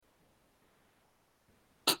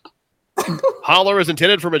Holler is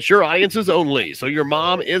intended for mature audiences only, so your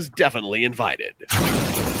mom is definitely invited.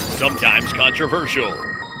 Sometimes controversial,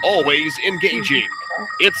 always engaging.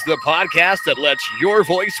 It's the podcast that lets your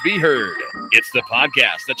voice be heard. It's the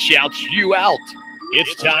podcast that shouts you out.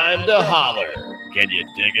 It's time to holler. Can you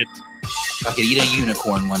dig it? I could eat a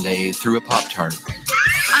unicorn one day through a Pop-Tart.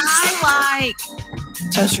 I like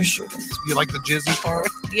toaster strudels. You like the jizzy part?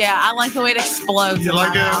 Yeah, I like the way it explodes You in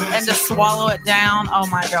like my it? mouth. And to swallow it down. Oh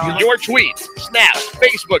my God. Your tweets, snaps,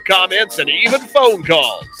 Facebook comments, and even phone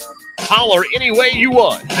calls. Holler any way you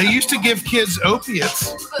want. They used to give kids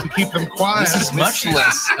opiates to keep them quiet. This is much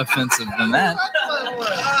less offensive than that.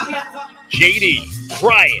 JD,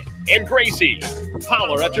 Brian, and Gracie.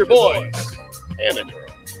 Holler at your boys and the girls.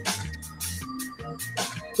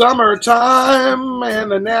 Summertime and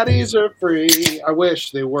the natties are free. I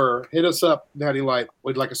wish they were. Hit us up, Natty Light.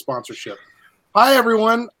 We'd like a sponsorship. Hi,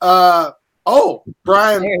 everyone.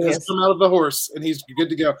 Brian has come out of the horse, and he's good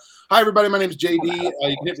to go. Hi, everybody. My name is JD. You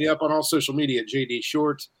can hit me up on all social media at JD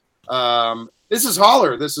Short. This is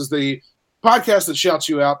Holler. This is the podcast that shouts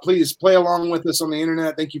you out. Please play along with us on the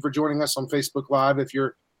internet. Thank you for joining us on Facebook Live if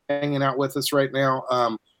you're hanging out with us right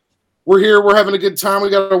now. We're here. We're having a good time. We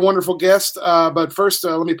got a wonderful guest. But first,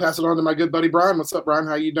 let me pass it on to my good buddy, Brian. What's up, Brian?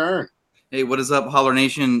 How you doing? Hey, what is up, Holler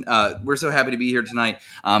Nation? We're so happy to be here tonight.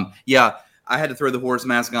 I had to throw the horse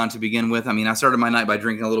mask on to begin with. I mean, I started my night by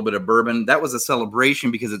drinking a little bit of bourbon. That was a celebration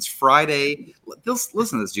because it's Friday.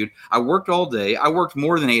 Listen to this, dude. I worked all day. I worked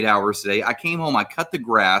more than 8 hours today. I came home. I cut the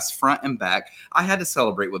grass front and back. I had to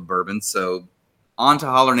celebrate with bourbon. So on to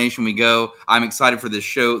Holler Nation we go. I'm excited for this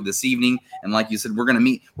show this evening. And like you said, we're gonna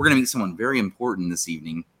meet someone very important this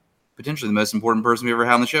evening. Potentially the most important person we ever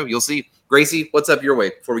had on the show. You'll see. Gracie, what's up your way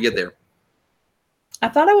before we get there? I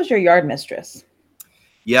thought I was your yard mistress.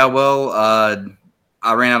 Yeah, well,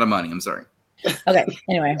 I ran out of money. I'm sorry. Okay,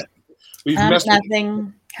 anyway.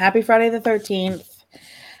 Nothing. Happy Friday the 13th.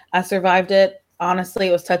 I survived it. Honestly,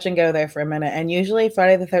 it was touch and go there for a minute. And usually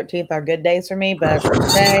Friday the 13th are good days for me, but for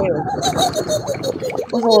today it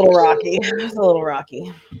was a little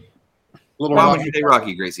rocky. Why would you say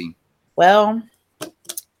rocky, Gracie? Well,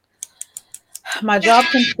 my job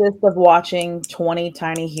consists of watching 20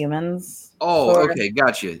 tiny humans. Oh, okay,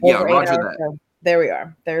 gotcha. Yeah, roger that. So there we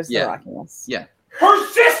are. There's the rockiness. Yeah. Her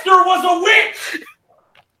sister was a witch!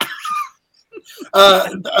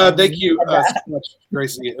 Thank you so much,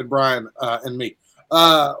 Gracie and Brian and me.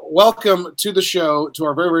 Welcome to the show, to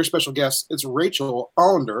our very, very special guest. It's Rachel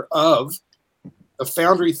Hollander of the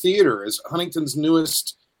Foundry Theater, is Huntington's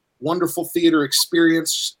newest wonderful theater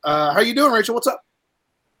experience. How you doing, Rachel? What's up?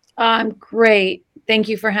 I'm great. Thank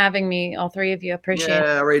you for having me, all three of you. Appreciate it.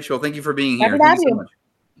 Yeah, Rachel, thank you for being here. Thank you so much.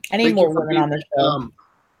 I need more women on the show.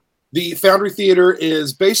 The Foundry Theater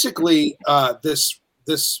is basically this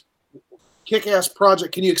kick-ass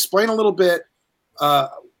project. Can you explain a little bit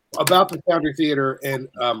about the Foundry Theater and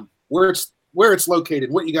where it's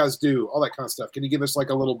located, what you guys do, all that kind of stuff? Can you give us like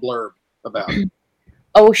a little blurb about it?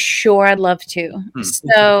 Oh, sure. I'd love to.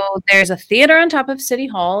 So there's a theater on top of City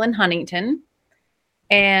Hall in Huntington.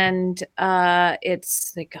 And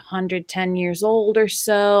it's like 110 years old or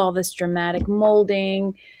so, all this dramatic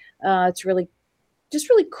molding. It's really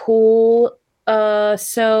cool.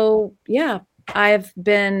 So yeah, I've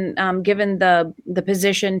been given the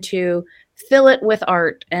position to fill it with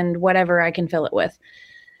art and whatever I can fill it with.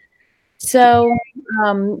 So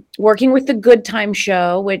working with the Good Time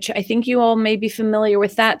Show, which I think you all may be familiar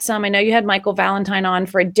with that some. I know you had Michael Valentine on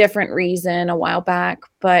for a different reason a while back,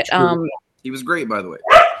 but he was great, by the way.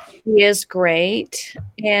 He is great.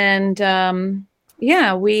 And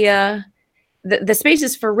we the space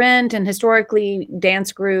is for rent, and historically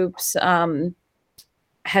dance groups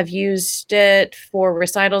have used it for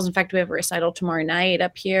recitals. In fact, we have a recital tomorrow night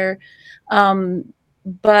up here.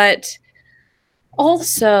 But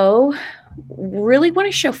also really want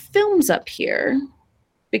to show films up here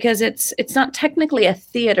because it's not technically a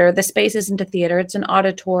theater. The space isn't a theater. It's an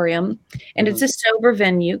auditorium, and it's a sober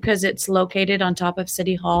venue because it's located on top of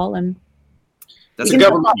City Hall. And that's a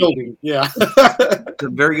government building. Yeah.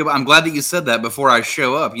 Very good. I'm glad that you said that before I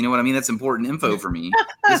show up. You know what I mean? That's important info for me.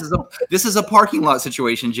 This is a parking lot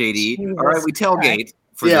situation, JD. All right, we tailgate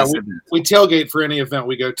for this event. We tailgate for any event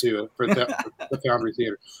we go to for the Foundry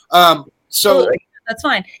Theater. So that's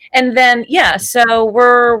fine. And then so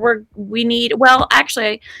we need. Well,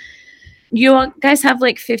 actually, you guys have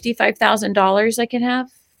like $55,000 I can have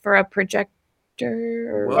for a projector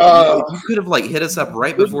after? You could have like hit us up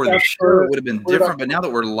right before the show. It would have been different. But now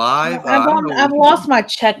that we're live, I've lost my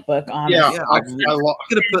checkbook on it. Yeah, I could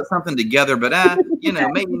have put something together, but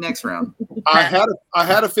maybe next round. I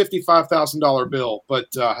had a $55,000 bill, but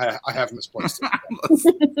I have misplaced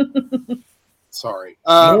it. Sorry.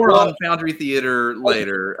 More on Foundry Theater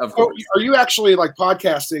later, of course. Are you actually like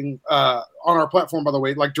podcasting on our platform, by the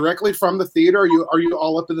way, like directly from the theater? Are you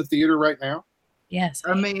all up in the theater right now? Yes.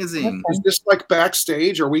 Amazing. Is this like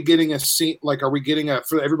backstage? Are we getting a seat? Like,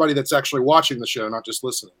 for everybody that's actually watching the show, not just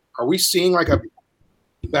listening? Are we seeing like a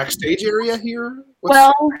backstage area here?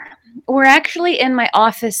 We're actually in my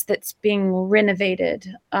office that's being renovated.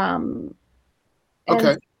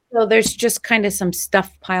 Okay. So there's just kind of some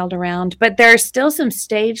stuff piled around, but there are still some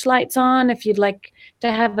stage lights on if you'd like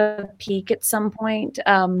to have a peek at some point.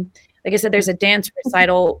 Like I said, there's a dance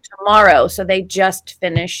recital tomorrow, so they just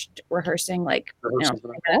finished rehearsing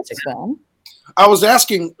minutes ago. I was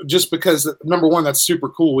asking just because, number one, that's super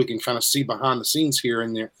cool. We can kind of see behind the scenes here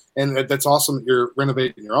and there, and that's awesome that you're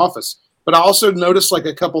renovating your office. But I also noticed like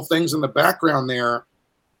a couple things in the background there.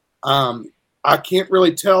 I can't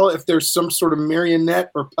really tell if there's some sort of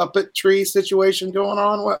marionette or puppetry situation going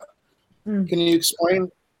on. What can you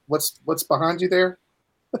explain? What's behind you there?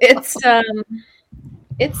 It's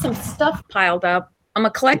some stuff piled up. I'm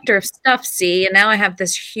a collector of stuff, see, and now I have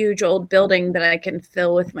this huge old building that I can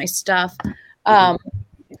fill with my stuff.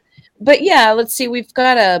 But yeah, let's see. We've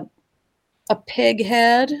got a pig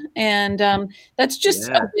head, and that's just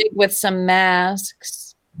a pig with some masks.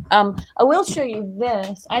 I will show you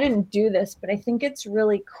this. I didn't do this, but I think it's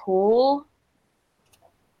really cool.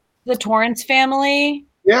 The Torrance family.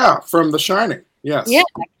 Yeah, from The Shining. Yes. Yeah,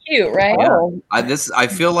 cute, right? Yeah. I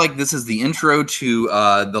feel like this is the intro to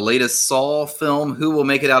the latest Saw film. Who will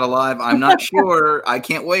make it out alive? I'm not sure. I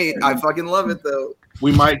can't wait. I fucking love it though.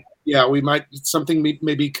 We might. Something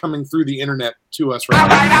may be coming through the internet to us right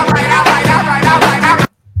now.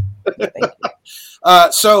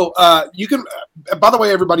 So you can, by the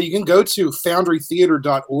way, everybody, you can go to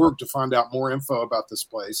foundrytheater.org to find out more info about this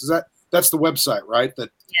place. That's the website, right?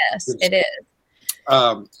 Yes, it is.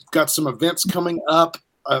 Got some events coming up.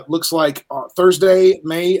 Looks like Thursday,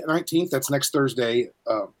 May 19th. That's next Thursday.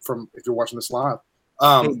 From if you're watching this live.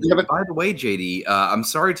 By the way, JD, I'm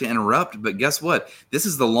sorry to interrupt, but guess what? This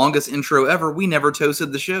is the longest intro ever. We never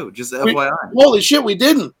toasted the show. Just FYI. Holy shit, we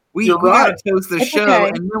didn't. We gotta toast the show,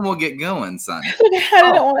 and then we'll get going, son. I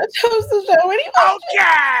didn't want to toast the show anyway.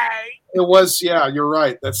 Okay. It was, you're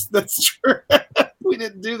right. That's true. We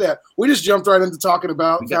didn't do that. We just jumped right into talking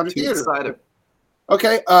about Foundry Theater. Excited.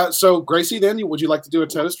 Okay, so Gracie, then would you like to do a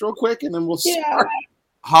toast real quick, and then we'll start?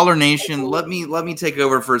 Holler Nation, let me take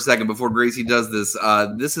over for a second before Gracie does this.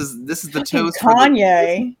 This is the toast.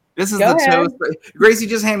 Kanye. This is the toast. Gracie,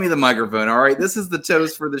 just hand me the microphone, all right? This is the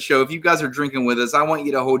toast for the show. If you guys are drinking with us, I want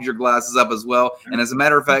you to hold your glasses up as well. And as a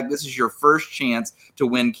matter of fact, this is your first chance to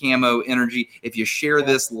win Camo Energy. If you share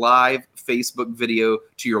this live Facebook video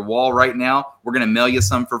to your wall right now, we're going to mail you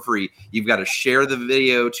some for free. You've got to share the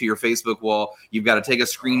video to your Facebook wall. You've got to take a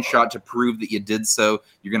screenshot to prove that you did so.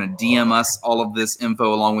 You're going to DM us all of this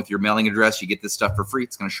info along with your mailing address. You get this stuff for free.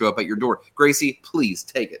 It's going to show up at your door. Gracie, please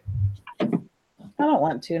take it. I don't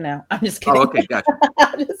want to now. I'm just kidding. Oh, okay, gotcha.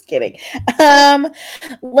 I'm just kidding.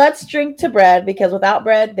 Let's drink to bread, because without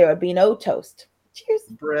bread, there would be no toast. Cheers.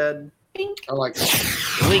 Bread. Bink. I like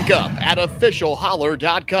that. Link up at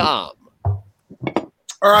officialholler.com.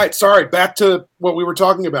 All right, sorry. Back to what we were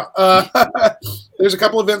talking about. There's a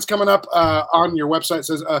couple events coming up on your website. It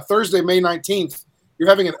says Thursday, May 19th, you're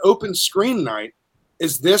having an open screen night.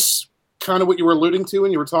 Is this kind of what you were alluding to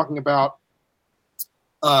when you were talking about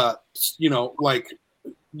like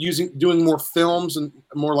doing more films and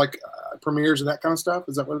more like premieres and that kind of stuff?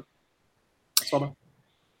 Is that what it's all about?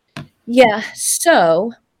 Yeah.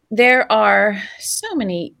 So there are so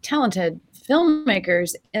many talented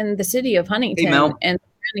filmmakers in the city of Huntington and the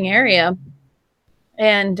surrounding area.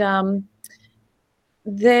 And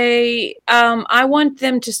I want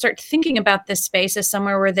them to start thinking about this space as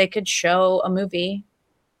somewhere where they could show a movie.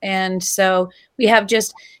 And so we have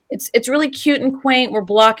it's really cute and quaint. We're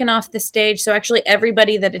blocking off the stage. So actually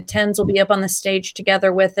everybody that attends will be up on the stage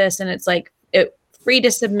together with us. And it's like free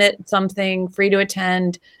to submit something, free to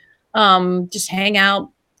attend, just hang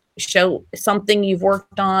out, show something you've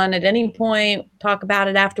worked on at any point, talk about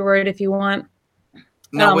it afterward if you want.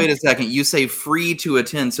 Now, wait a second. You say free to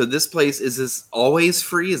attend. So this place, is this always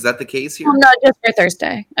free? Is that the case here? Well, not just for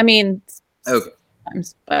Thursday. I mean, okay.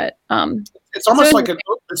 But it's almost like an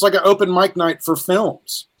open mic night for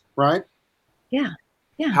films, right? Yeah.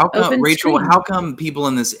 How come, Rachel? How come people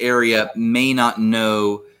in this area may not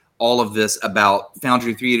know all of this about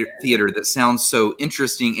Foundry Theater that sounds so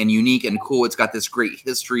interesting and unique and cool? It's got this great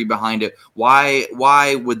history behind it. Why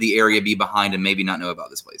would the area be behind and maybe not know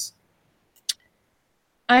about this place?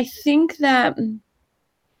 I think that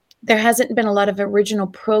there hasn't been a lot of original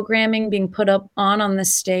programming being put up on the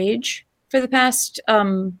stage for the past,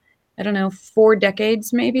 4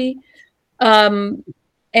 decades maybe. And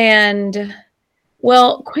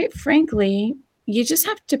well, quite frankly, you just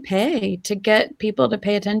have to pay to get people to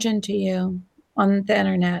pay attention to you on the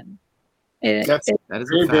internet. That is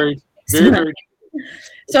very very.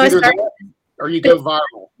 So I started, or you go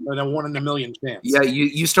viral, and a 1 in a million chance. Yeah,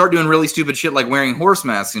 you start doing really stupid shit like wearing horse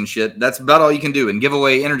masks and shit. That's about all you can do, and give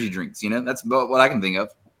away energy drinks. That's about what I can think of.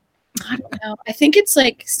 I don't know. I think it's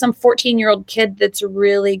like some 14-year-old kid that's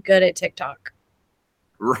really good at TikTok.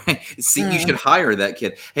 Right. See, you should hire that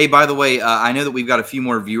kid. Hey, by the way, I know that we've got a few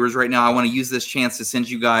more viewers right now. I want to use this chance to send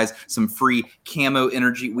you guys some free Camo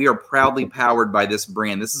Energy. We are proudly powered by this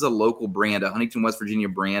brand. This is a local brand, a Huntington, West Virginia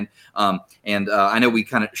brand. And I know we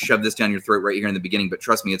kind of shoved this down your throat right here in the beginning, but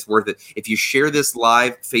trust me, it's worth it. If you share this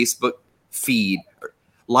live Facebook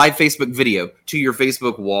video to your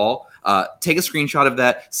Facebook wall, take a screenshot of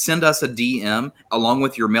that, send us a DM along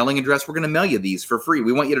with your mailing address. We're going to mail you these for free.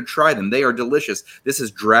 We want you to try them. They are delicious. This is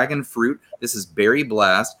dragon fruit. This is berry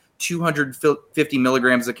blast, 250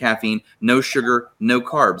 milligrams of caffeine, no sugar, no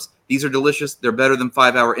carbs. These are delicious. They're better than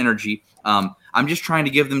 5-hour energy. I'm just trying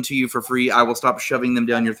to give them to you for free. I will stop shoving them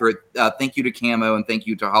down your throat. Thank you to Camo and thank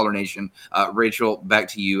you to Holler Nation. Rachel, back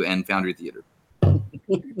to you and Foundry Theater.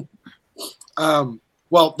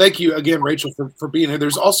 Well, thank you again, Rachel, for being here.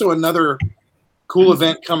 There's also another cool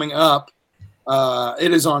event coming up.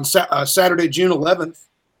 It is on Saturday, June 11th.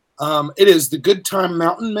 It is the Good Time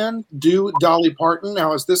Mountain Men do Dolly Parton.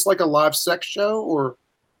 Now, is this like a live sex show or?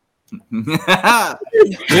 Well,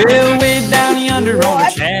 way down yonder on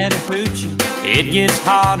the Chattahoochee, it gets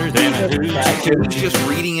hotter than a hoochie. He's just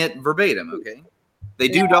reading it verbatim, okay? They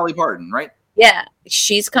do Dolly Parton, right? Yeah,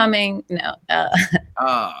 she's coming. No,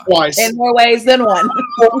 Twice. In more ways than one.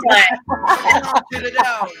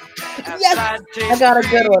 Yes, I got a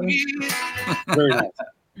good one. Very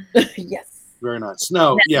nice. Yes. Very nice.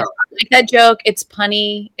 No, yeah. Like that joke. It's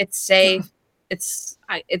punny. It's safe. It's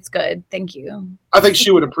good. Thank you. I think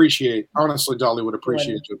she would appreciate. Honestly, Dolly would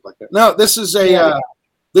appreciate a joke like that. No, this is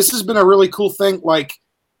this has been a really cool thing.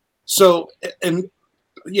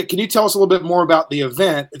 Yeah, can you tell us a little bit more about the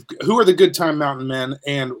event? Who are the Good Time Mountain Men,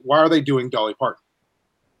 and why are they doing Dolly Parton?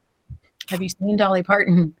 Have you seen Dolly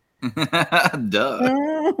Parton? Duh.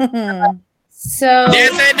 So,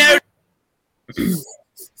 Yes, I know.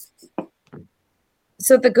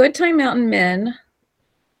 So the Good Time Mountain Men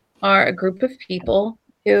are a group of people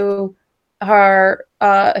who are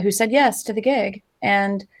who said yes to the gig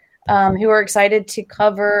and who are excited to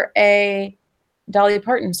cover a Dolly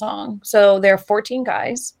Parton song. So there are 14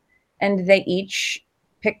 guys, and they each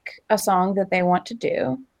pick a song that they want to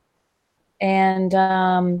do. And do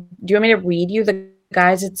you want me to read you the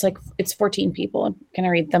guys? It's 14 people. Can I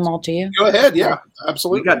read them all to you? Go ahead. Yeah,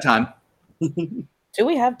 absolutely. We got time. Do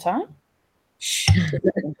we have time? Okay.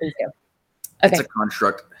 It's a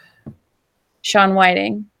construct. Sean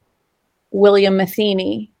Whiting, William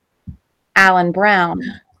Matheny, Alan Brown,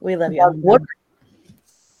 We love you.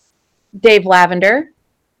 Dave Lavender,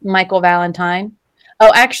 Michael Valentine.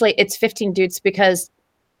 Oh, actually, it's 15 dudes because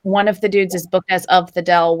one of the dudes is booked as Of the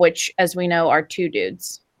Dell, which, as we know, are 2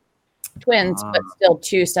 dudes. Twins, but still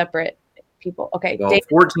 2 separate people. Okay. Well,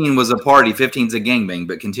 14 was a party, 15's a gangbang,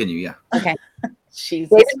 but continue, yeah. Okay. Jesus.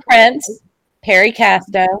 David Prince, Perry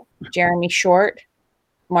Casto, Jeremy Short,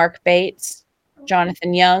 Mark Bates,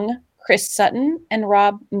 Jonathan Young, Chris Sutton, and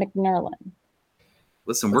Rob McNerlin.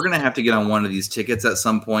 Listen, we're going to have to get on one of these tickets at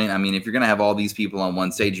some point. I mean, if you're going to have all these people on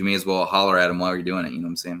one stage, you may as well holler at them while you're doing it. You know what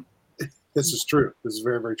I'm saying? This is true. This is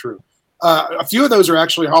very, very true. A few of those are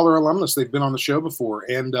actually Holler alumnus. They've been on the show before.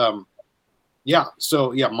 And,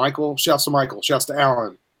 Michael. Shouts to Michael. Shouts to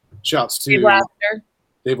Alan. Shouts to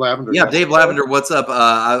Dave Lavender. Yeah, Dave Lavender, what's up?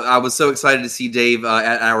 I was so excited to see Dave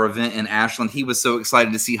at our event in Ashland. He was so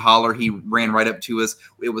excited to see Holler. He ran right up to us.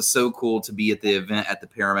 It was so cool to be at the event at the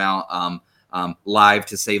Paramount. Live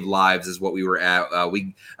to Save Lives is what we were at.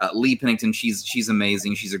 Lee Pennington, she's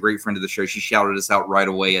amazing. She's a great friend of the show. She shouted us out right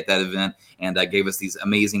away at that event and gave us these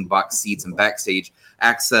amazing box seats and backstage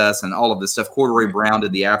access and all of this stuff. Corduroy Brown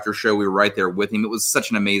did the after show. We were right there with him. It was such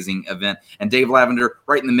an amazing event. And Dave Lavender,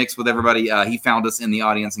 right in the mix with everybody, he found us in the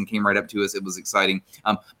audience and came right up to us. It was exciting.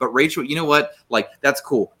 But Rachel, you know what? That's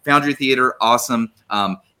cool. Foundry Theater, awesome.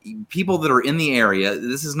 People that are in the area,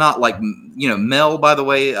 this is not Mel, by the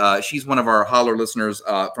way, she's one of our Holler listeners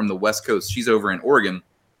from the West Coast. She's over in Oregon.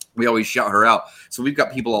 we always shout her out. So we've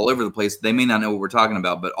got people all over the place. They may not know what we're talking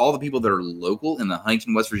about, but all the people that are local in the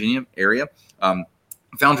Huntington, West Virginia area,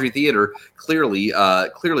 Foundry Theater, clearly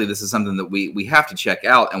this is something that we have to check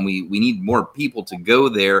out, and we need more people to go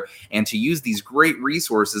there and to use these great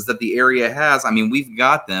resources that the area has. I mean, we've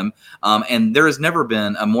got them, and there has never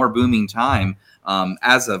been a more booming time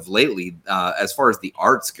as of lately, as far as the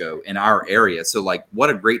arts go in our area. So like, what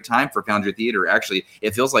a great time for Foundry Theater. Actually,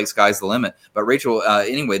 it feels like sky's the limit. But Rachel,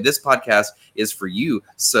 anyway, this podcast is for you.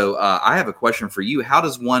 So I have a question for you. How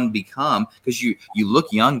does one become, because you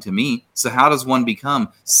look young to me, so how does one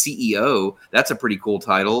become CEO? That's a pretty cool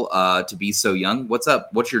title to be so young. What's up?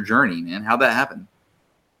 What's your journey, man? How'd that happen?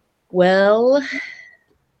 Well,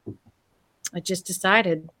 I just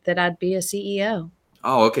decided that I'd be a CEO.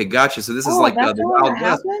 Oh, okay, gotcha. So this is like the Wild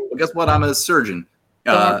West. Well, guess what? I'm a surgeon.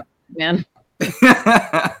 Man.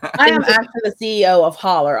 I am actually the CEO of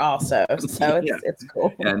Holler also, so it's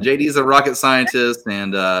cool. Yeah, and JD's a rocket scientist,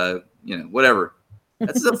 and whatever.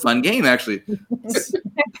 That's a fun game, actually.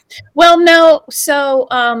 Well, no. So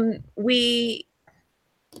I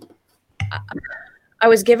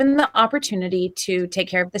was given the opportunity to take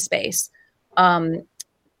care of the space.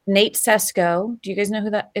 Nate Sesko, do you guys know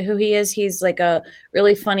who he is? He's like a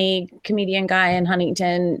really funny comedian guy in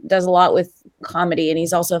Huntington, does a lot with comedy, and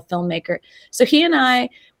he's also a filmmaker. So he and I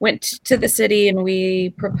went to the city and we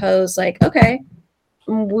proposed, like, okay,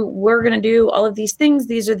 we're going to do all of these things.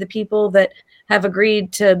 These are the people that have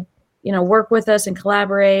agreed to, work with us and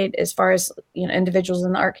collaborate as far as, individuals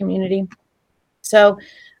in the art community. So,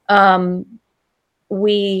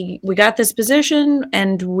 we got this position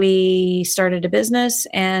and we started a business,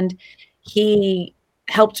 and he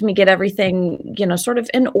helped me get everything, sort of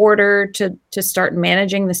in order to start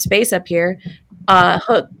managing the space up here.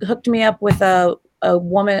 Hooked me up with a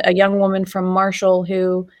young woman from Marshall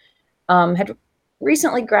who had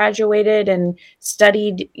recently graduated and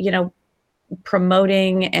studied,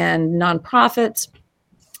 promoting and nonprofits.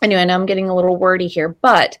 Anyway, I know I'm getting a little wordy here,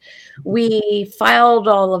 but we filed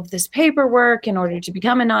all of this paperwork in order to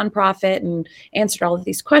become a nonprofit and answered all of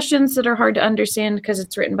these questions that are hard to understand because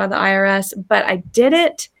it's written by the IRS. But I did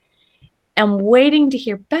it. I'm waiting to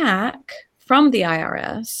hear back from the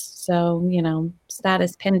IRS. So,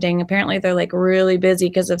 status pending. Apparently they're like really busy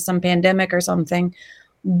because of some pandemic or something.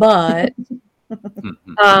 But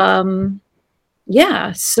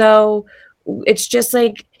yeah, so it's just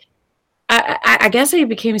like, I guess I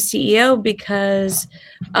became a CEO because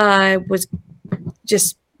I was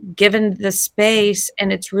just given the space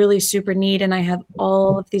and it's really super neat. And I have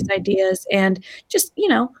all of these ideas and just,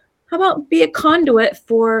 how about be a conduit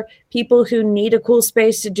for people who need a cool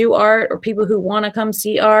space to do art or people who want to come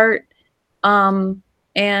see art and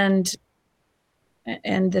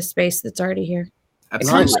the space that's already here.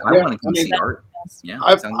 Absolutely. I want to come see art. Yeah,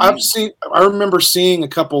 I remember seeing a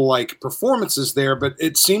couple like performances there, but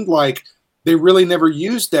it seemed like they really never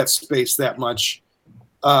used that space that much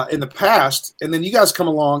in the past. And then you guys come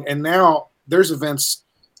along and now there's events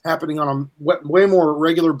happening on a way more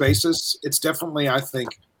regular basis. It's definitely, I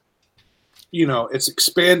think, it's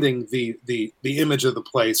expanding the image of the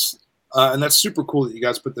place. And that's super cool that you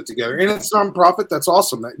guys put that together. And it's nonprofit. That's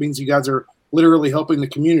awesome. That means you guys are literally helping the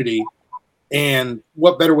community. And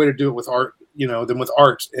what better way to do it with art, than with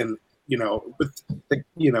art and, with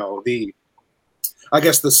the I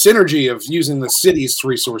guess the synergy of using the city's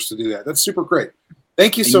resource to do that. That's super great.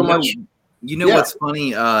 Thank you so much. What's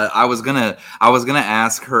funny? I was gonna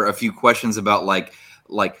ask her a few questions about like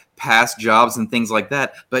past jobs and things like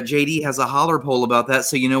that. But JD has a holler poll about that.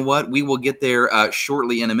 So you know what? We will get there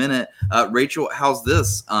shortly in a minute. Rachel, how's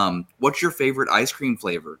this? What's your favorite ice cream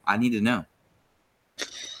flavor? I need to know.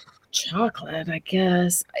 Chocolate, I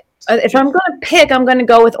guess. If I'm going to pick, I'm going to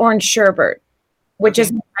go with orange sherbet, which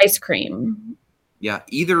is ice cream. Yeah,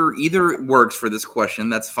 either works for this question.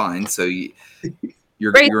 That's fine. So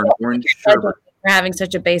you're an orange sherbet. For having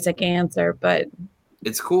such a basic answer, but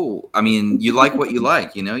it's cool. I mean, you like what you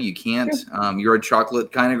like. You can't. You're a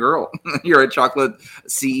chocolate kind of girl. You're a chocolate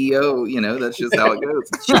CEO. That's just how it goes.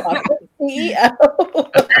 Chocolate CEO.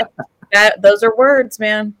 Those are words,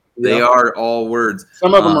 man. They are all words.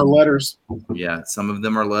 Some of them are letters. Yeah, some of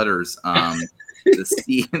them are letters. The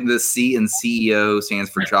C in CEO stands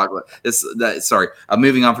for chocolate. Sorry, I'm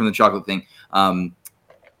moving on from the chocolate thing.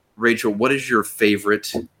 Rachel, what is your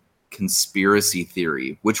favorite conspiracy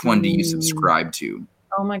theory? Which one do you subscribe to?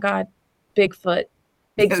 Oh my God, Bigfoot.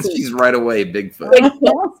 She's right away,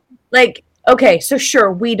 Bigfoot. Like, okay, so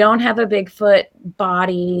sure, we don't have a Bigfoot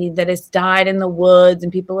body that has died in the woods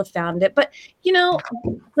and people have found it, but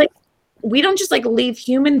like we don't just like leave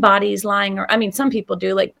human bodies lying, or I mean, some people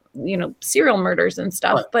do. Like serial murders and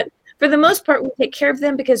stuff. Right. But for the most part, we take care of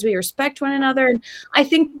them because we respect one another. And I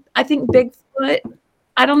think Bigfoot,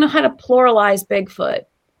 I don't know how to pluralize Bigfoot.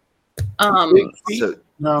 So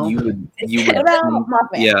No. you would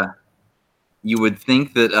Mothman. you would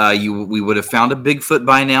think that we would have found a Bigfoot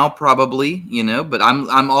by now, probably, but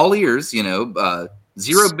I'm all ears,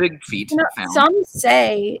 zero big feet found. Some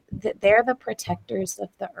say that they're the protectors of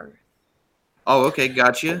the earth. Oh, okay,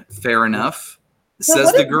 gotcha. Fair enough. So Says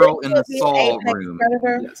what the if girl in the Bigfoot be an Saw apex room.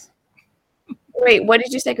 predator? Yes. Wait, what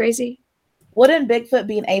did you say, Gracie? Wouldn't Bigfoot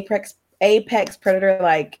be an apex predator?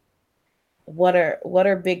 Like, what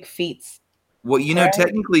are big feats? Well, Right.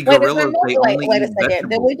 technically Wait, gorillas, they only wait a eat second.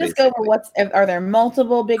 Did we just go over basically. are there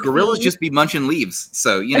multiple big Gorillas feet? just be munching leaves.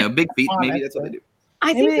 So, big feet, maybe that's what they do.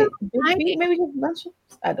 I think Maybe they're big hiding. feet, maybe just munching?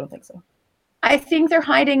 I don't think so. I think they're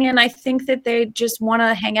hiding, and I think that they just want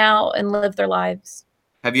to hang out and live their lives.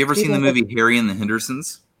 Have you ever seen the movie Harry and the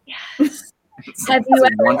Hendersons? Yes. It's Have you a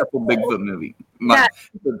ever- wonderful Bigfoot movie.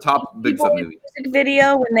 The top People Bigfoot in movie. music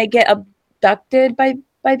video when they get abducted by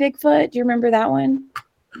Bigfoot. Do you remember that one?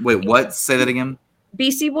 Wait, what? Say that again.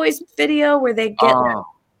 Beastie Boys video where they get Oh,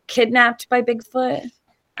 kidnapped by Bigfoot.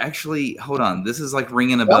 actually, hold on. This is like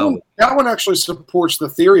ringing a That bell. one actually supports the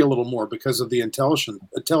theory a little more because of the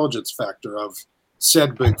intelligence factor of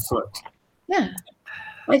said Bigfoot. Yeah.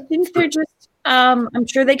 I think they're just I'm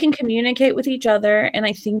sure they can communicate with each other, and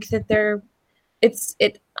I think that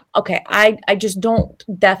okay, I just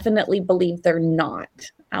don't definitely believe they're not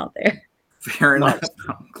out there. Fair enough.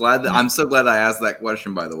 I'm so glad I asked that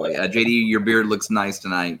question, by the way. JD, your beard looks nice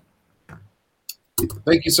tonight.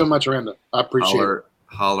 Thank you so much, Randa. I appreciate it.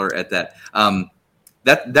 Holler at that.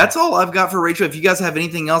 That's all I've got for Rachel. If you guys have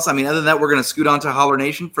anything else, other than that, we're going to scoot on to Holler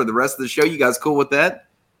Nation for the rest of the show. You guys cool with that?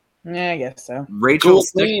 Yeah, I guess so. Rachel,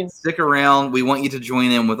 Cool. stick around. We want you to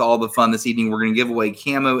join in with all the fun this evening. We're going to give away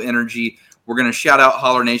camo energy. We're going to shout out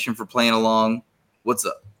Holler Nation for playing along. What's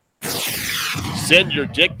up? Send your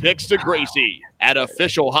dick pics to Gracie at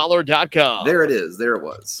officialholler.com. There it is. There it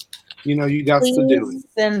was. You got to do it. Please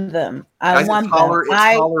send them. I Guys, want it's Holler, them.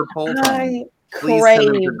 it's Holler poll time. I Please crave send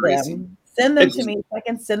them to them. Gracie. Send them to me so I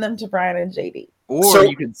can send them to Brian and JD. Or So-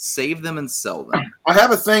 you can save them and sell them. I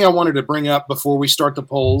have a thing I wanted to bring up before we start the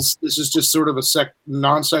polls. This is just sort of a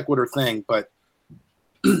non sequitur thing, but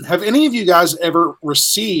have any of you guys ever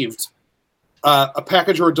received a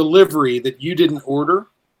package or a delivery that you didn't order?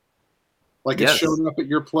 Like Yes. it showed up at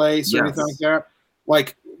your place or Yes. anything like that?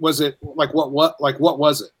 Like, was it like what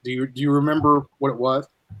was it? Do you remember what it was?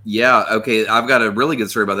 Yeah, okay. I've got a really good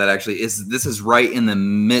story about that, actually. This is right in the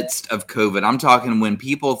midst of COVID. I'm talking when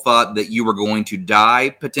people thought that you were going to die,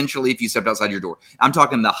 potentially, if you stepped outside your door. I'm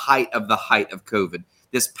talking the height of COVID.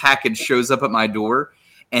 This package shows up at my door,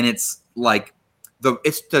 and it's like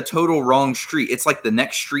it's the total wrong street. It's like the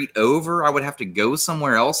next street over. I would have to go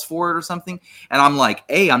somewhere else for it or something. And I'm like,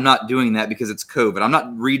 A, I'm not doing that because it's COVID. I'm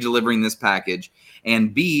not re-delivering this package.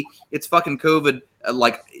 And B, it's fucking COVID.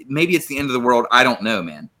 Like, maybe it's the end of the world. I don't know,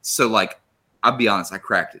 man. So, like, I'll be honest. I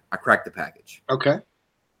cracked it. I cracked the package. Okay.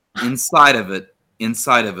 Inside of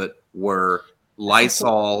it were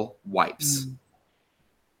Lysol wipes.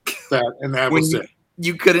 That was it.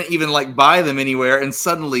 You couldn't even like buy them anywhere. And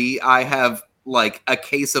suddenly I have like a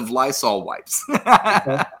case of Lysol wipes.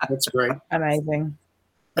 That's great. Amazing.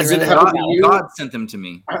 Has it happened to you? God sent them to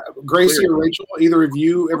me. Gracie or Rachel, either of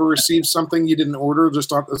you ever received something you didn't order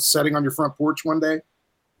just sitting on your front porch one day?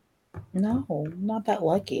 No, not that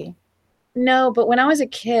lucky. No, but when I was a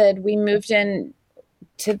kid, we moved in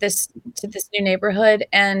to this new neighborhood,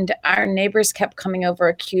 and our neighbors kept coming over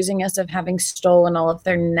accusing us of having stolen all of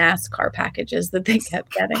their NASCAR packages that they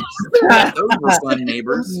kept getting. Those were fun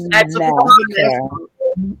neighbors.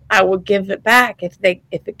 I will give it back if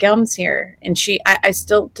it comes here. And I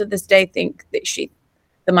still to this day think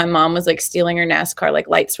that my mom was like stealing her NASCAR like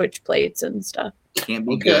light switch plates and stuff. Can't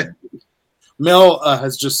be good. Mel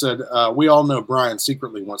has just said, we all know Brian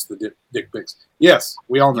secretly wants the dick pics. Yes,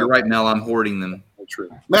 we all know. You're right, Mel. I'm hoarding them. True.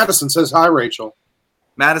 Madison says, hi, Rachel.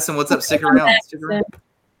 Madison, what's up? Stick around. Stick around.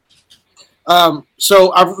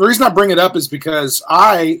 The reason I bring it up is because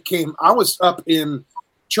I was up in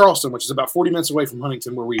Charleston, which is about 40 minutes away from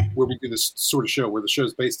Huntington, where we do this sort of show, where the show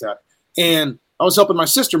is based at. And I was helping my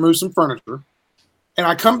sister move some furniture. And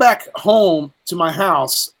I come back home to my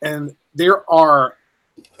house, and there are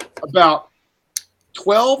about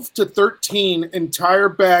 12 to 13 entire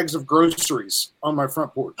bags of groceries on my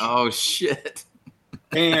front porch. Oh, shit.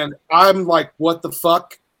 And I'm like, what the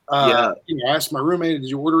fuck? Yeah. I asked my roommate, did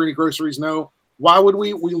you order any groceries? No. Why would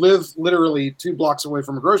we? We live literally 2 blocks away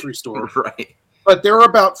from a grocery store. Right. But there are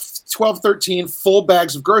about 12, 13 full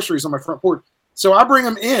bags of groceries on my front porch. So I bring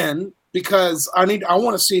them in because I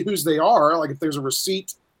want to see whose they are. Like if there's a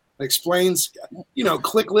receipt that explains,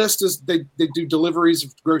 Click List is they do deliveries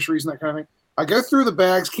of groceries and that kind of thing. I go through the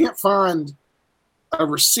bags, can't find a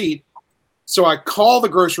receipt. So I call the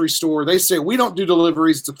grocery store. They say, we don't do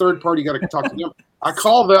deliveries. It's a third party. You got to talk to them. I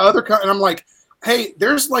call the other and I'm like, hey,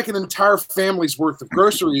 there's like an entire family's worth of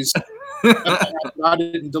groceries that I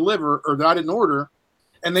didn't deliver or that I didn't order.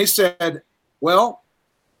 And they said, well,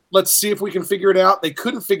 let's see if we can figure it out. They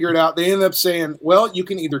couldn't figure it out. They ended up saying, well, you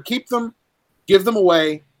can either keep them, give them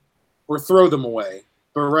away, or throw them away.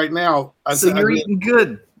 But right now, you're eating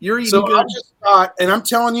good. You're eating good. I just thought, and I'm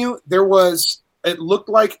telling you, it looked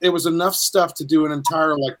like it was enough stuff to do an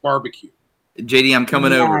entire barbecue. JD, I'm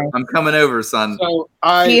coming over. I'm coming over, son. So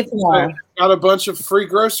I got a bunch of free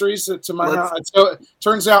groceries to my house. So it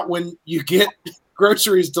turns out when you get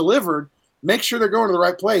groceries delivered, make sure they're going to the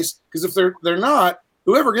right place, because if they're not,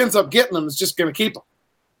 whoever ends up getting them is just going to keep them.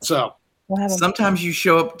 So sometimes you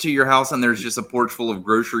show up to your house and there's just a porch full of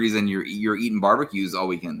groceries and you're eating barbecues all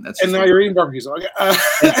weekend. Now you're eating barbecues.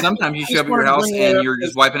 And sometimes you show up at your house and you're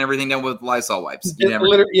just wiping everything down with Lysol wipes.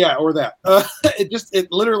 Or that.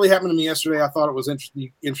 It literally happened to me yesterday. I thought it was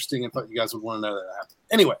interesting and thought you guys would want to know that happened.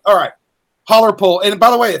 Anyway, all right. Holler poll. And by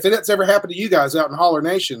the way, if it's ever happened to you guys out in Holler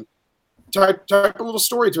Nation, type a little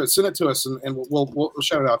story to it, send it to us, and we'll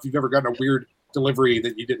shout it out if you've ever gotten a weird delivery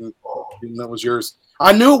that you didn't know was yours.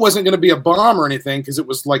 I knew it wasn't going to be a bomb or anything because it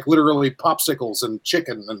was literally popsicles and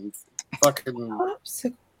chicken and fucking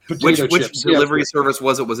Which delivery service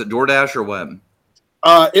was it? Was it DoorDash or what?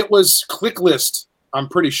 It was Click List. I'm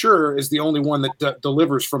pretty sure is the only one that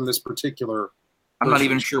delivers from this particular. I'm not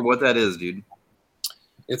even sure what that is, dude.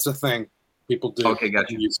 It's a thing people do. Okay,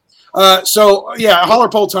 gotcha. So yeah, holler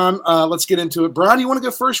poll time. Let's get into it. Brian, you want to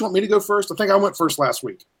go first? You want me to go first? I think I went first last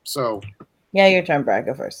week. So yeah, your turn, Brian.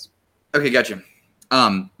 Go first. Okay, gotcha.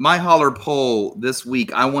 My holler poll this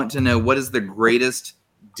week, I want to know what is the greatest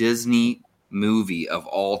Disney movie of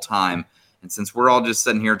all time. And since we're all just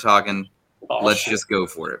sitting here talking, let's just go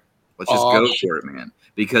for it. Let's just go for it, man.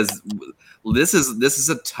 Because this is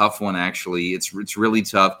a tough one, actually. It's really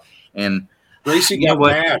tough. And Gracie got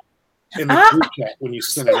mad in the group chat when you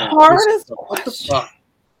sent it out. What the fuck?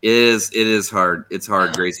 It is hard. It's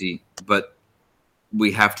hard, Gracie. But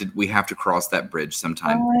we have to cross that bridge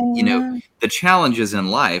sometime. The challenges in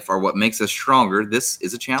life are what makes us stronger. This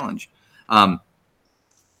is a challenge.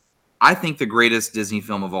 I think the greatest Disney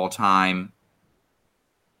film of all time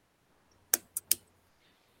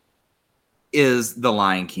is The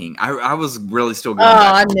Lion King. I was really still going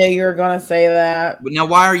back. I knew you were going to say that. But now,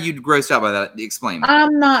 why are you grossed out by that? Explain.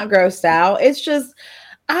 I'm not grossed out. It's just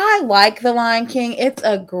I like The Lion King. It's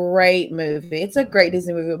a great movie. It's a great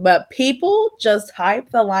Disney movie. But people just hype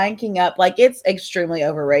The Lion King up like it's extremely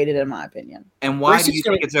overrated, in my opinion. And why do you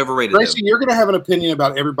think it's overrated? Gracie, you're going to have an opinion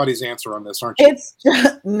about everybody's answer on this, aren't you? It's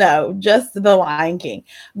just The Lion King.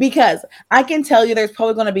 Because I can tell you there's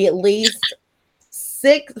probably going to be at least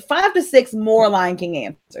 5 to 6 more Lion King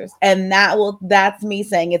answers. And that's me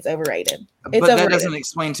saying it's overrated. But that doesn't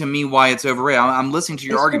explain to me why it's overrated. I'm listening to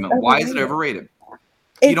your argument. Why is it overrated?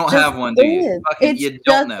 You don't have one, do you? You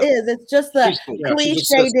don't know. It's just the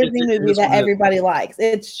cliche Disney movie that everybody likes.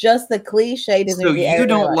 It's just the cliche Disney movie. So you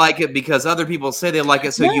don't like it because other people say they like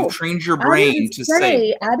it, so you've trained your brain to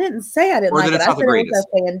say. I didn't say I didn't like it. I said it's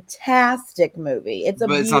a fantastic movie.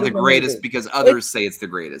 But it's not the greatest because others say it's the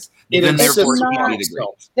greatest. Then therefore it can't be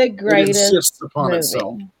the greatest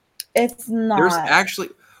movie. It's not.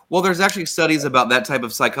 There's actually studies about that type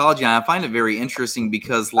of psychology, and I find it very interesting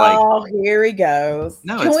because, here he goes.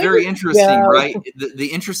 No, it's very interesting, right? The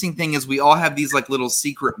interesting thing is we all have these little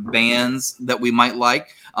secret bands that we might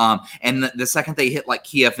like, and the second they hit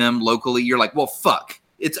Key FM locally, you're like, well, fuck,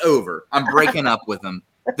 it's over. I'm breaking up with them.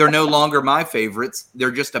 They're no longer my favorites.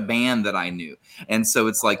 They're just a band that I knew. And so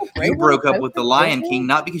it's like you broke up with The Lion King,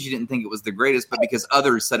 not because you didn't think it was the greatest, but because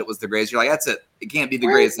others said it was the greatest. You're like, that's it. It can't be the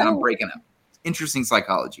greatest, and I'm breaking up. Interesting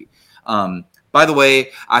psychology. By the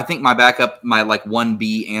way, I think my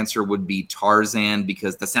 1B answer would be Tarzan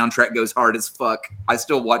because the soundtrack goes hard as fuck. I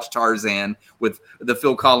still watch Tarzan with the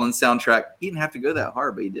Phil Collins soundtrack. He didn't have to go that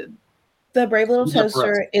hard, but he did. The Brave Little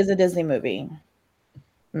Toaster is a Disney movie.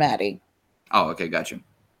 Maddie. Oh, okay, gotcha.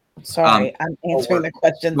 Sorry, I'm answering the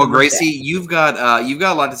question. Well, Gracie, you've got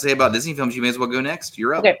a lot to say about Disney films. You may as well go next.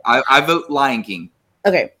 You're up. Okay. I vote Lion King.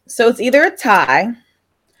 Okay, so it's either a tie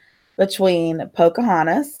between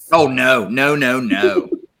Pocahontas. Oh, no.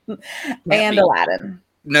 And Aladdin.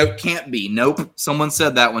 No, can't be. Nope. Someone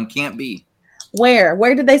said that one can't be.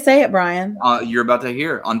 Where did they say it, Brian? You're about to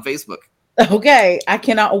hear on Facebook. Okay, I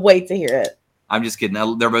cannot wait to hear it. I'm just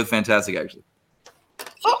kidding. They're both fantastic, actually.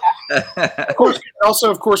 Of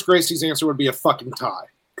course, Gracie's answer would be a fucking tie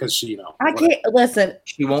because she, I can't listen.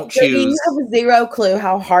 She won't Jody, choose. You have zero clue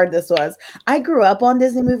how hard this was. I grew up on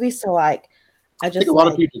Disney movies, so like, I think a lot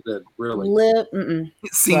of people did. Really, live. I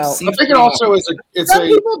think it also is some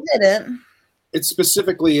people didn't. It's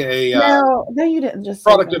specifically a no, you didn't just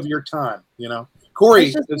product of your time.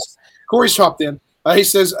 Corey's chopped in. He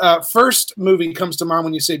says first movie comes to mind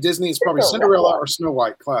when you say Disney is probably Cinderella or Snow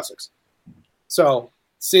White classics. So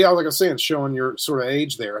see, like I was saying, showing your sort of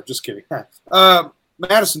age there. I'm just kidding.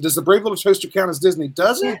 Madison, does the Brave Little Toaster count as Disney?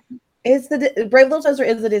 Does it? It's the Brave Little Toaster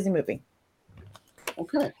is the Disney movie.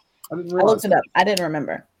 Okay, I looked it up. I didn't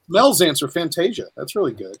remember. Mel's answer, Fantasia. That's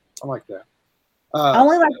really good. I like that. I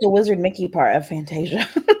only like the Wizard Mickey part of Fantasia.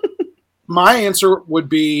 My answer would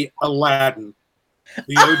be Aladdin,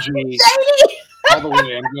 the OG. All the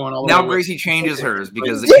way. I'm going all the way. Now Gracie changes hers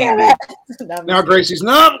because it can't be. Now Gracie's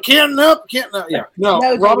can't. Yeah,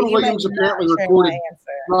 no. Robin Williams apparently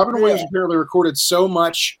recorded so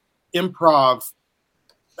much improv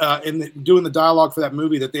in doing the dialogue for that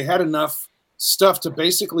movie that they had enough stuff to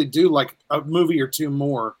basically do like a movie or two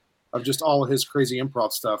more of just all of his crazy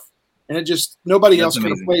improv stuff. And it just nobody else could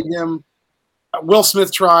have played him. Will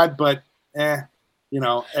Smith tried, but it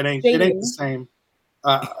ain't the same.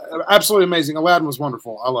 Absolutely amazing. Aladdin was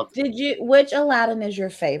wonderful. I loved it. Which Aladdin is your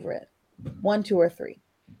favorite? 1, 2, or 3?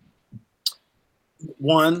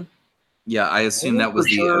 1. Yeah, I assume that was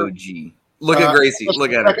the OG. Look at Gracie.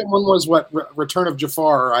 Look at the second one was what? Return of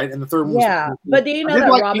Jafar, right? And the third one was but do you know that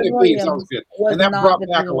Robin Williams that was good. And that brought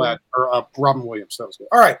back Aladdin or Robin Williams. That was good.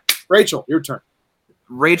 All right, Rachel, your turn.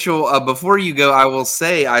 Rachel, before you go, I will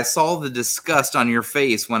say I saw the disgust on your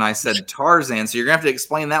face when I said Tarzan, so you're going to have to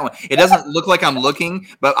explain that one. It doesn't look like I'm looking,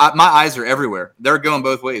 but my eyes are everywhere. They're going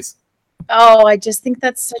both ways. Oh, I just think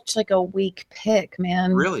that's such like a weak pick,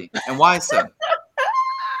 man. Really? And why so?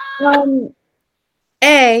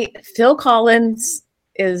 Phil Collins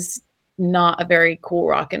is not a very cool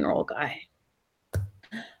rock and roll guy.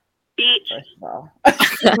 First of all, rock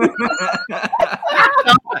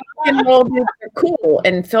and roll dudes are cool,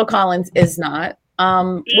 and Phil Collins is not.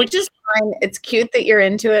 Which is fine. It's cute that you're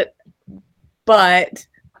into it, but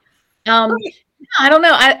I don't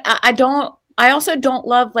know. I don't. I also don't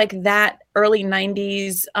love like that early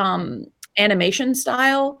 '90s animation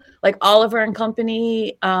style, like Oliver and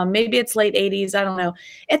Company. Maybe it's late '80s. I don't know.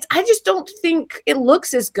 I just don't think it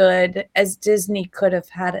looks as good as Disney could have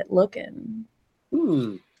had it looking.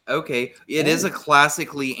 Okay, it is a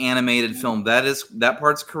classically animated film. That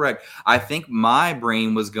part's correct. I think my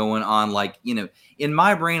brain was going on like, in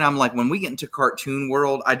my brain, I'm like, when we get into cartoon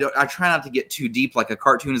world, I try not to get too deep. Like a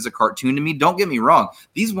cartoon is a cartoon to me. Don't get me wrong.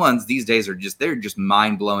 These ones these days they're just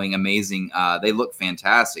mind blowing, amazing. They look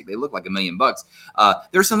fantastic. They look like $1 million.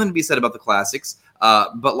 There's something to be said about the classics.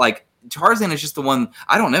 But like Tarzan is just the one,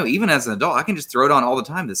 I don't know, even as an adult, I can just throw it on all the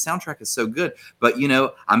time. The soundtrack is so good. But,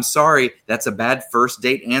 I'm sorry. That's a bad first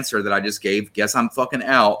date answer that I just gave. Guess I'm fucking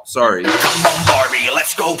out. Sorry. Come on, Barbie.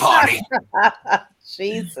 Let's go party.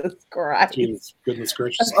 Jesus Christ. Jeez, goodness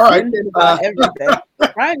gracious. All right.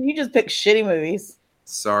 Ryan, you just pick shitty movies.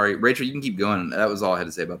 Sorry. Rachel, you can keep going. That was all I had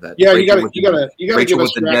to say about that. Yeah, Rachel you gotta Rachel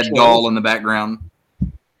with the dead doll in the background.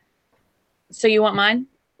 So you want mine?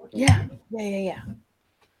 Yeah.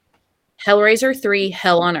 Hellraiser 3,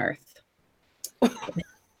 Hell on Earth.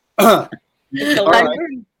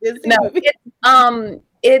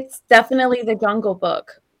 It's definitely The Jungle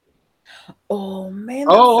Book. Oh man.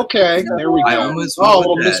 Oh, okay. There we go. I almost a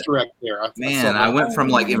little misdirect there. I went from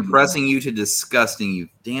like impressing you to disgusting you.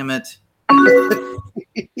 Damn it.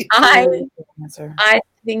 I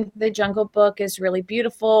think The Jungle Book is really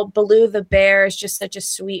beautiful. Baloo the bear is just such a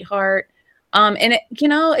sweetheart. And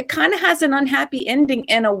it kind of has an unhappy ending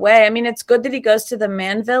in a way. I mean, it's good that he goes to the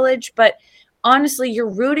man village, but honestly, you're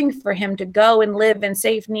rooting for him to go and live in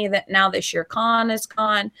safety that now that Shere Khan is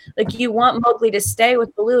gone. Like, you want Mowgli to stay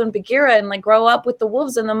with Baloo and Bagheera and like grow up with the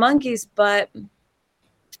wolves and the monkeys, but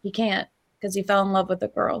he can't because he fell in love with a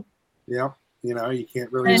girl. Yeah. You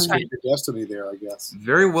can't really escape your destiny there, I guess.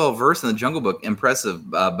 Very well versed in The Jungle Book.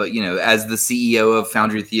 Impressive. But, as the CEO of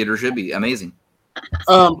Foundry Theater should be. Amazing.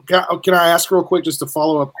 Can I ask real quick, just a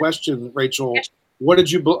follow-up question, Rachel? What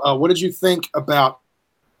did you think about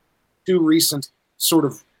two recent sort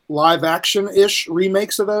of live action-ish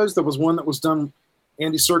remakes of those? There was one that was done,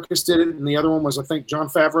 Andy Serkis did it, and the other one was, I think, Jon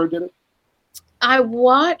Favreau did it. I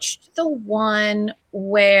watched the one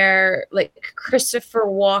where like Christopher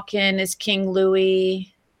Walken is King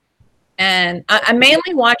Louis, and I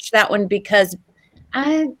mainly watched that one because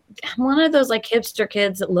I'm one of those like hipster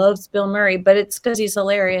kids that loves Bill Murray, but it's because he's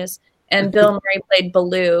hilarious. And Bill Murray played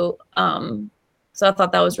Baloo. So I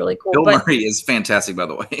thought that was really cool. Bill Murray is fantastic, by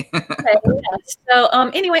the way. So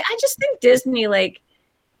anyway, I just think Disney, like,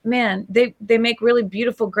 man, they make really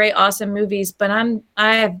beautiful, great, awesome movies, but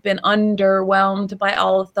I have been underwhelmed by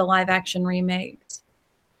all of the live action remakes.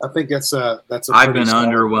 I think that's a I've been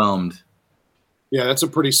underwhelmed. Yeah, that's a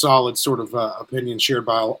pretty solid sort of opinion shared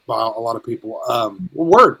by a lot of people.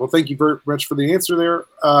 Well, thank you very much for the answer there.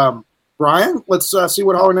 Brian, let's see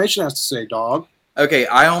what Holler Nation has to say, dog. Okay,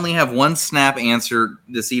 I only have one snap answer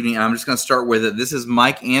this evening. I'm just going to start with it. This is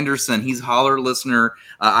Mike Anderson. He's Holler listener.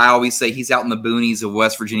 I always say he's out in the boonies of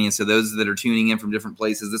West Virginia. So those that are tuning in from different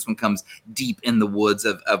places, this one comes deep in the woods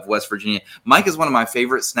of West Virginia. Mike is one of my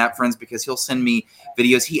favorite snap friends because he'll send me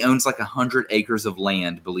videos. He owns like 100 acres of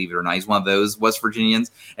land, believe it or not. He's one of those West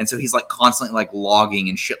Virginians. And so he's like constantly like logging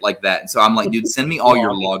and shit like that. And so I'm like, dude, send me all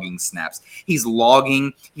your logging snaps. He's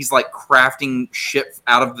logging. He's like crafting shit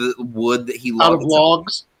out of the wood that he logs.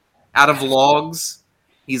 Out of logs.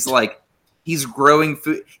 He's growing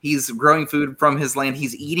food. He's growing food from his land.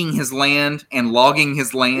 He's eating his land and logging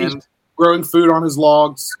his land. He's growing food on his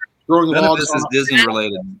logs. None of this is Disney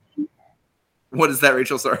related. What is that,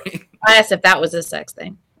 Rachel? Sorry. I asked if that was a sex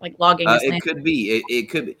thing, like logging his land. It could be. It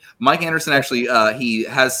could be. Mike Anderson actually, he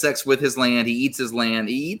has sex with his land. He eats his land.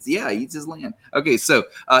 He eats his land. Okay, so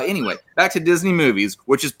anyway, back to Disney movies,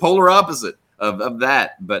 which is polar opposite of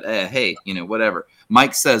that. But hey, whatever.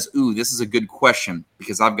 Mike says, "Ooh, this is a good question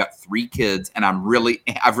because I've got 3 kids and I've really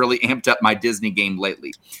amped up my Disney game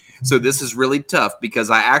lately. So this is really tough because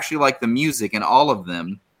I actually like the music in all of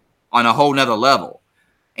them on a whole nother level.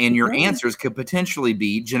 And your answers could potentially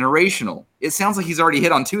be generational." It sounds like he's already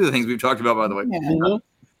hit on 2 of the things we've talked about, by the way. Mm-hmm.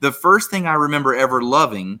 The first thing I remember ever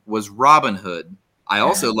loving was Robin Hood. I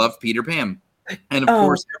also loved Peter Pan. And of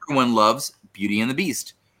course, everyone loves Beauty and the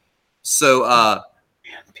Beast. So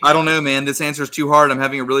I don't know, man. This answer is too hard. I'm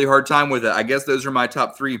having a really hard time with it. I guess those are my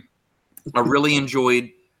top 3. I really enjoyed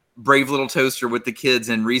Brave Little Toaster with the kids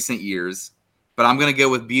in recent years, but I'm going to go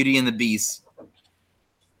with Beauty and the Beast.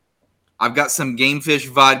 I've got some Gamefish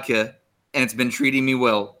vodka, and it's been treating me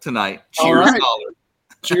well tonight. Cheers, Holler.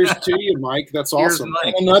 Cheers to you, Mike. That's Cheers, awesome.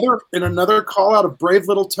 Mike. And another call out of Brave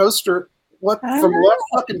Little Toaster. What from left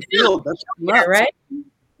fucking field? That's nuts. Right?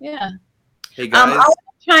 Yeah. Hey guys. I'll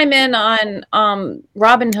chime in on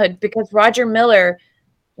Robin Hood because Roger Miller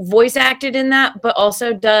voice acted in that, but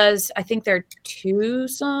also does, I think there are 2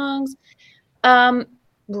 songs.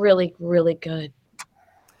 Really, really good.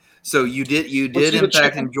 So you did in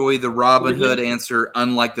fact enjoy the Robin Hood answer,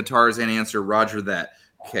 unlike the Tarzan answer. Roger that.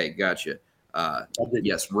 Okay, gotcha.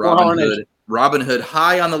 Yes, Robin Hood. Robin Hood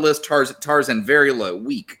high on the list. Tarzan very low,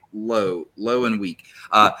 weak, low and weak.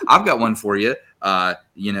 I've got one for you.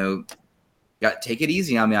 Take it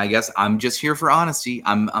easy on me. I guess I'm just here for honesty.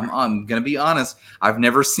 I'm gonna be honest. I've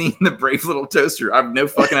never seen the Brave Little Toaster. I have no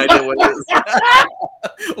fucking idea what it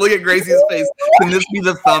is. Look at Gracie's face. Can this be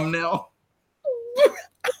the thumbnail?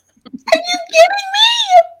 Are you kidding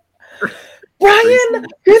me? Brian,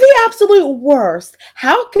 you're the absolute worst.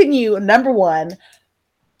 How can you, number one,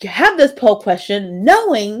 have this poll question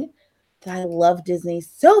knowing that I love Disney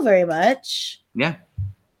so very much? Yeah.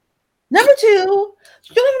 Number 2, you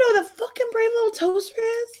don't even know what the fucking Brave Little Toaster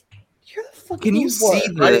is? You're the fucking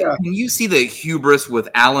Can you see the hubris with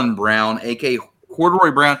Alan Brown, aka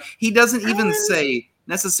Corduroy Brown? He doesn't even say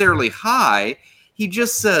necessarily hi. He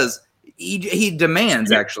just says he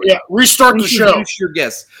demands actually. Yeah, restart the show. Your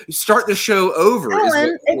guess. Start the show over.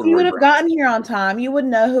 Alan, if you would have gotten here on time, you would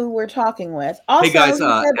know who we're talking with. Also, hey guys,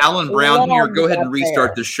 Alan Brown here. Go ahead and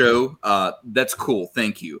restart the show. That's cool.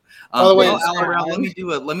 Thank you. By the way, Alan Brown,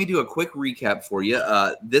 let me do a quick recap for you.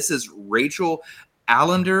 This is Rachel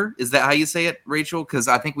Allender. Is that how you say it, Rachel? Because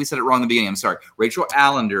I think we said it wrong in the beginning. I'm sorry. Rachel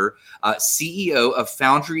Allender, CEO of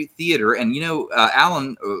Foundry Theater. And,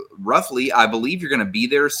 Alan, roughly, I believe you're going to be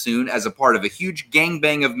there soon as a part of a huge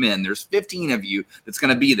gangbang of men. There's 15 of you that's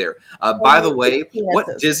going to be there. By the way, what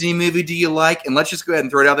Disney movie do you like? And let's just go ahead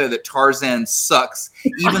and throw it out there that Tarzan sucks,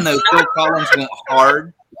 even though Phil Collins went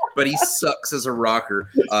hard, but he sucks as a rocker.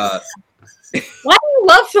 Why do you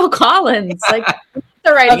love Phil Collins? Like,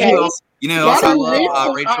 the right guy. I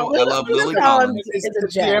love Rachel. I love Lily Collins.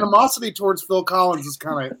 It's the animosity towards Phil Collins is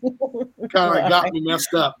kind of got me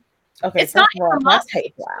messed up. Okay, it's not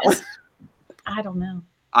animosity. I don't know.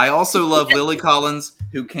 I also love Lily Collins,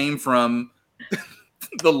 who came from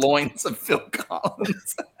the loins of Phil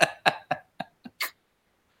Collins.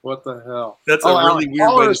 What the hell? That's a really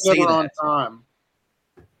weird way to say that. On time.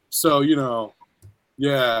 So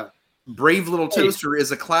yeah. Brave Little Toaster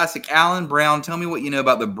is a classic. Alan Brown, tell me what you know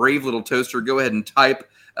about the Brave Little Toaster. Go ahead and type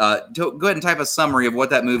a summary of what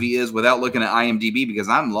that movie is without looking at IMDb because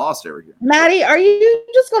I'm lost over here. Maddie, are you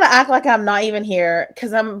just gonna act like I'm not even here?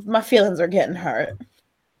 Because my feelings are getting hurt.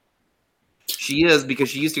 She is because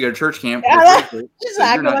she used to go to church camp. Just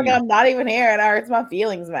acting like I'm not even here, and it hurts my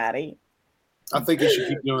feelings, Maddie. I think you should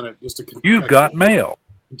keep doing it. Just to You've got mail.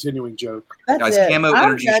 Continuing joke. That's Guys, it.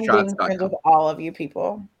 CamoEnergyShots.com. I'm friends with all of you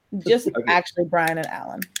people. Just actually Brian and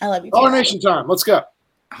Alan. I love you. Holler Nation time. Let's go.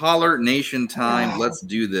 Holler Nation time. Let's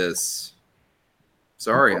do this.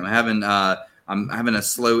 Sorry, I'm having a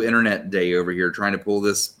slow internet day over here trying to pull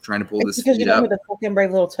this Because feed you know up. who the fucking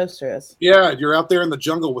Brave Little Toaster is. Yeah, you're out there in the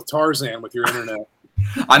jungle with Tarzan with your internet.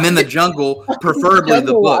 I'm in the jungle, preferably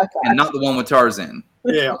the book, and not the one with Tarzan.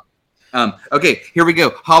 Yeah. Okay, here we go.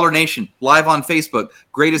 Holler Nation, live on Facebook.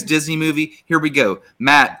 Greatest Disney movie? Here we go.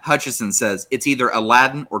 Matt Hutchison says it's either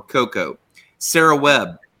Aladdin or Coco. Sarah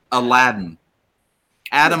Webb, Aladdin.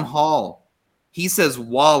 Adam Hall, he says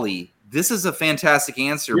WALL-E. This is a fantastic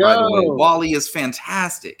answer, by the way. WALL-E is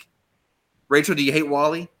fantastic. Rachel, do you hate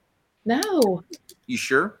WALL-E? No. You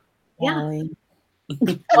sure? Yeah.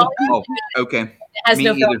 Oh, okay. It has Me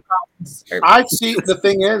no either. problems. I see. The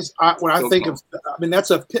thing is, when I think of, I mean,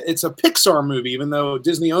 it's a Pixar movie, even though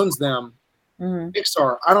Disney owns them.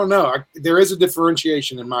 Pixar. I don't know. There is a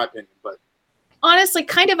differentiation, in my opinion, but Honestly,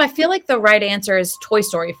 kind of. I feel like the right answer is Toy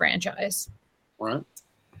Story franchise. right.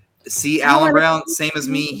 See, Alan Brown, same as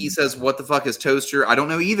me. He says, "What the fuck is Toaster?" I don't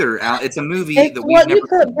know either. It's a movie It's that we've what never. you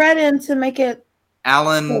put bread in to make it.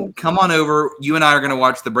 Alan, come on over. You and I are going to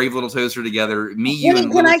watch the Brave Little Toaster together. Me, you,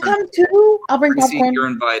 and Can I come too? I'll bring Tracy, popcorn. you're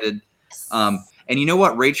invited. And you know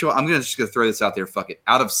what, Rachel? I'm just going to throw this out there. Fuck it.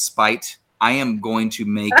 Out of spite, I am going to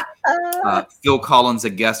make Phil Collins a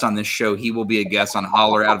guest on this show. He will be a guest on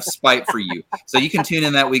Holler out of spite for you. So you can tune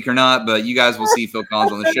in that week or not, but you guys will see Phil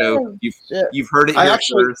Collins on the show. You've heard it here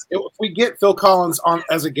first. If we get Phil Collins on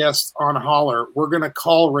as a guest on Holler, we're going to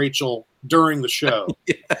call Rachel during the show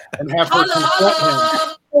and have her confront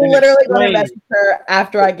him. Literally going to message her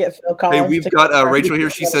after I get Phil Collins. Hey, we've got Rachel here.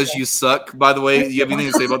 She says you suck. By the way, do you have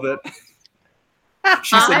anything to say about that?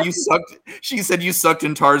 She said you sucked. She said you sucked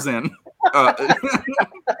in Tarzan.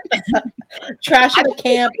 Trash in a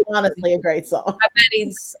Camp, honestly, a great song. I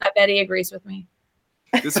bet he agrees with me.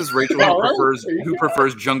 This is Rachel who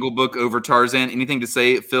prefers Jungle Book over Tarzan. Anything to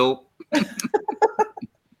say, Phil?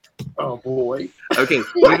 Oh boy. Okay,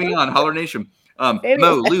 moving on. Holler Nation.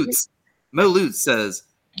 Mo Lutz says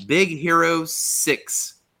Big Hero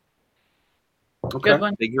 6. Okay. Good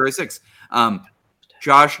one. Big Hero 6.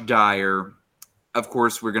 Josh Dyer. Of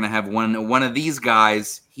course, we're gonna have one of these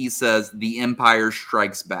guys. He says The Empire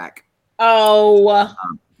Strikes Back. Oh.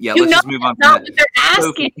 Yeah, let's just move on. That's not what they're asking.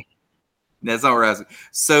 Sophie, that's not what we're asking.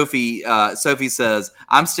 Sophie says,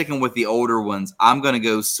 I'm sticking with the older ones. I'm gonna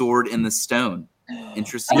go Sword in the Stone.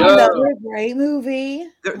 Interesting. Another great movie.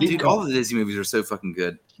 Dude, all of the Disney movies are so fucking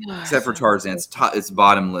good. Except for Tarzan. It's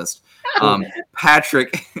bottom list.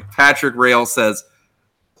 Patrick Rail says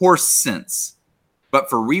Horse Sense. But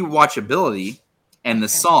for rewatchability and the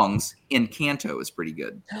songs, Encanto is pretty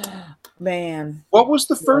good. Man. What was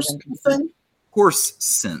the first thing? Horse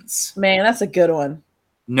Sense. Man, that's a good one.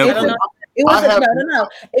 No clue. It was no.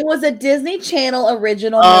 It was a Disney Channel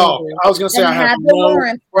original movie. I was going to say I have the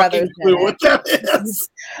Lawrence brothers clue what that is.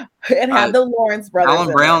 It had the Lawrence brothers.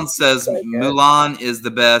 Alan Brown says Mulan is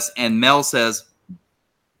the best, and Mel says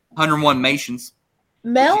 101 Dalmatians.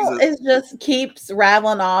 Mel keeps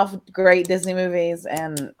rattling off great Disney movies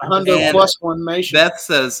and 100 plus one nation. Beth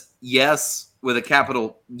says yes with a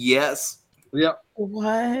capital yes. Yep.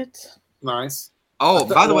 What? Nice. Oh,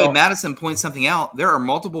 by the way, Madison points something out. There are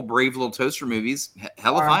multiple Brave Little Toaster movies.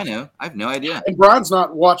 Hell if I know. I have no idea. And Brian's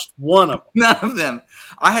not watched one of them. None of them.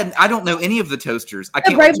 I don't know any of the toasters. I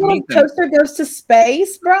can't The Brave Little Toaster goes to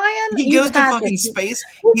space, Brian? He goes to fucking space.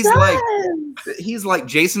 He's like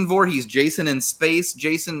Jason Voorhees. Jason in space.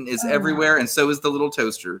 Jason is everywhere, and so is the little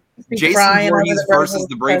toaster. Jason Voorhees versus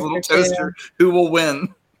the Brave Little Toaster. Who will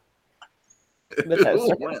win? The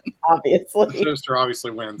toaster, obviously. The toaster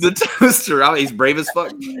obviously wins. The toaster, he's brave as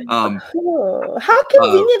fuck. How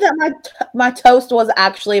convenient that my toast was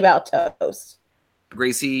actually about toast.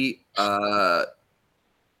 Gracie, what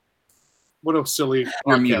a silly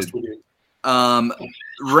podcast we did.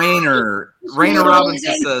 Rainer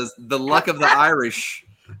Robinson says The Luck of the Irish.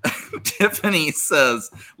 Tiffany says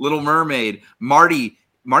Little Mermaid. Marty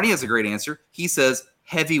has a great answer. He says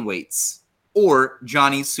Heavyweights or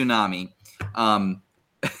Johnny Tsunami.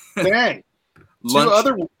 Dang.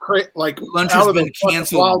 Lunch has been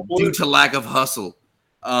canceled due to lack of hustle.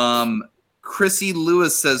 Chrissy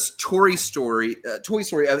Lewis says Toy Story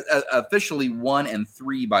officially 1 and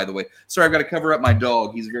 3, by the way. Sorry, I've got to cover up my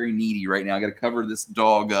dog. He's very needy right now. I got to cover this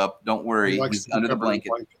dog up. Don't worry. He's under the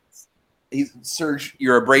blanket. Serge,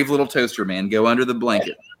 you're a brave little toaster, man. Go under the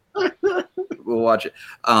blanket. We'll watch it.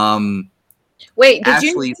 Wait,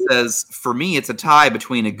 Ashley says, for me, it's a tie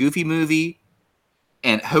between a Goofy movie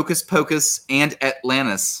and Hocus Pocus and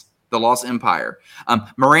Atlantis, The Lost Empire.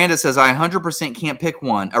 Miranda says, I 100% can't pick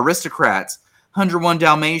one. Aristocrats, 101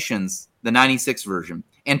 Dalmatians, the 96 version,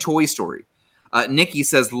 and Toy Story. Nikki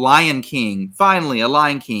says, Lion King. Finally, a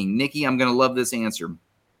Lion King. Nikki, I'm going to love this answer.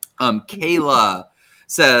 Kayla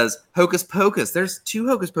says, Hocus Pocus. There's 2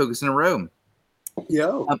 Hocus Pocus in a row.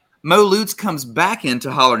 Yo. Mo Lutz comes back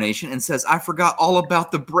into Holler Nation and says, I forgot all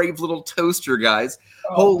about the brave little toaster, guys.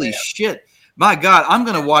 Holy shit. My God, I'm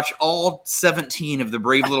going to watch all 17 of the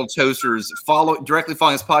brave little toasters directly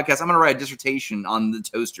following this podcast. I'm going to write a dissertation on the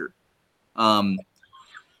toaster. And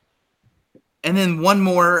then one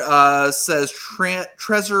more says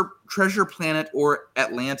Treasure Planet or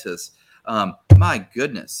Atlantis. My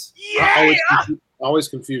goodness. Yeah! I always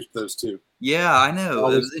confused those two. Yeah, I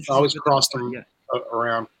know. Always crossed them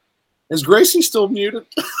around. Is Gracie still muted?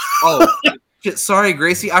 Oh, shit, sorry,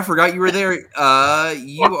 Gracie. I forgot you were there.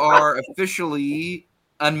 You are officially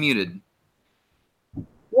unmuted.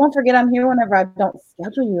 Don't forget I'm here whenever I don't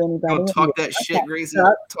schedule you anybody. Don't talk that shit, Gracie.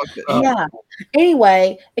 Yeah.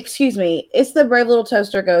 Anyway, excuse me. It's the Brave Little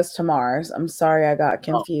Toaster Goes to Mars. I'm sorry I got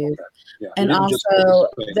confused. Oh, okay. And also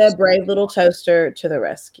the Brave Little Toaster to the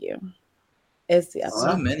Rescue. Is the other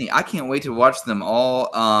so many. I can't wait to watch them all.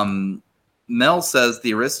 Mel says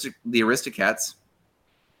the Aristocats.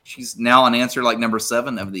 She's now on answer like number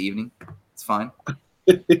 7 of the evening. It's fine.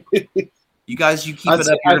 You guys, you keep it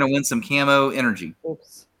up. You're going to win some camo energy.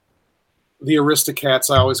 Oops. The Aristocats,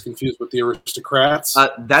 I always confuse with the Aristocrats.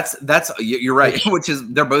 That's you're right. Which is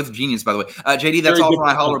they're both genius, by the way. JD, that's all for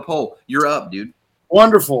my Holler poll. You're up, dude.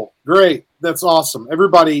 Wonderful, great, that's awesome.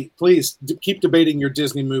 Everybody, please keep debating your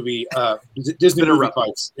Disney movie, Disney movie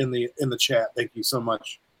fights in the chat. Thank you so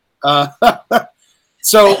much.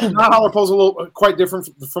 So my Holler poll is a little quite different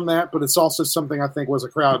from that, but it's also something I think was a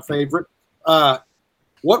crowd favorite.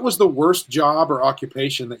 What was the worst job or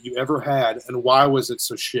occupation that you ever had, and why was it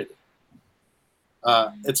so shitty?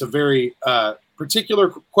 It's a very particular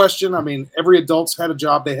question. I mean, every adult's had a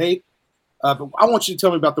job they hate, but I want you to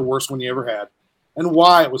tell me about the worst one you ever had and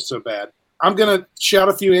why it was so bad. I'm going to shout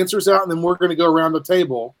a few answers out, and then we're going to go around the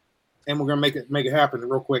table, and we're going to make it happen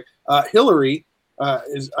real quick. Hillary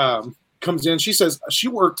comes in. She says she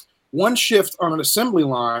worked one shift on an assembly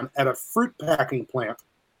line at a fruit packing plant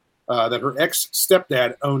that her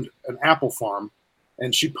ex-stepdad owned an apple farm,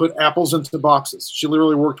 and she put apples into boxes. She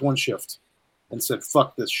literally worked one shift and said,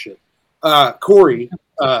 fuck this shit. Corey,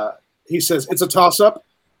 he says, it's a toss-up.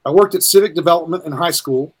 I worked at civic development in high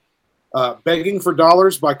school, begging for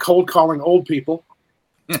dollars by cold calling old people,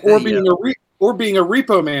 or being a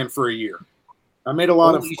repo man for a year. I made a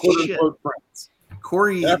lot of quote-unquote friends.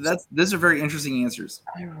 Corey, those are very interesting answers.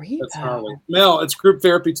 That's gnarly. Mel, it's group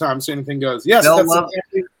therapy time, so anything goes. Yes,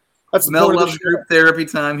 that's the Mel loves group therapy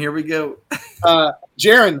time. Here we go.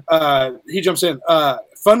 Jaron, he jumps in.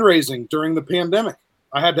 Fundraising during the pandemic.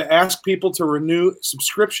 I had to ask people to renew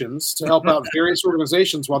subscriptions to help out various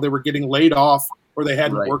organizations while they were getting laid off or they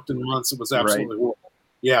hadn't worked in months. It was absolutely horrible.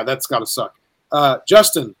 Yeah, that's got to suck.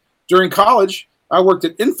 Justin, during college, I worked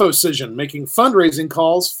at InfoCision making fundraising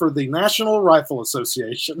calls for the National Rifle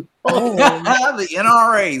Association. The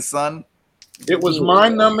NRA, son. It was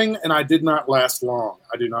mind-numbing, and I did not last long.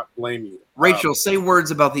 I do not blame you. Rachel, say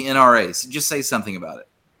words about the NRA. So just say something about it.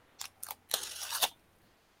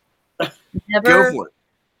 Go for it.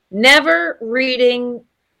 Never reading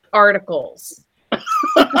articles.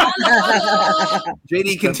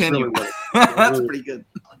 JD, continue. That's pretty good.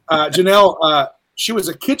 Janelle, she was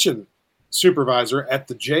a kitchen supervisor at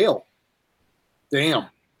the jail. Damn.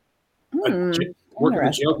 Working in the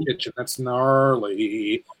jail kitchen. That's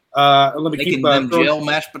gnarly. Let me keep them jail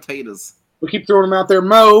mashed potatoes. We'll keep throwing them out there.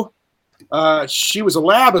 Mo, she was a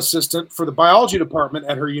lab assistant for the biology department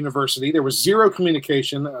at her university. There was zero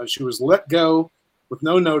communication. She was let go with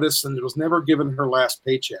no notice and was never given her last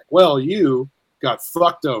paycheck. Well, you got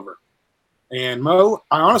fucked over. And Mo,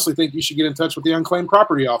 I honestly think you should get in touch with the Unclaimed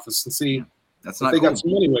Property Office and see if they got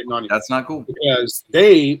some money waiting on you. That's not cool. Because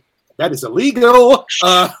that is illegal.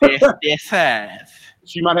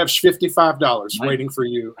 She might have $55 waiting for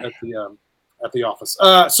you at the office.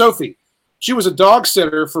 Sophie, she was a dog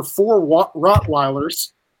sitter for 4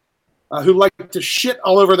 Rottweilers who liked to shit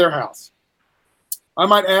all over their house. I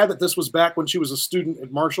might add that this was back when she was a student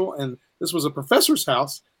at Marshall, and this was a professor's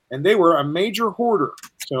house, and they were a major hoarder.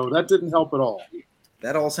 So that didn't help at all.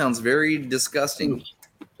 That all sounds very disgusting.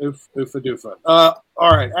 Oofa doofa.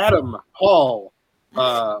 All right, Adam Hall.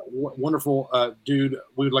 Wonderful dude.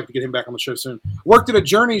 We would like to get him back on the show soon. Worked at a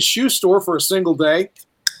Journeys shoe store for a single day.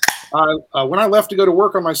 When I left to go to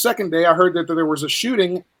work on my second day, I heard that there was a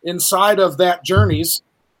shooting inside of that Journeys.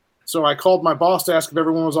 So I called my boss to ask if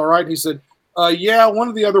everyone was all right. He said, yeah, one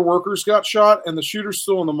of the other workers got shot and the shooter's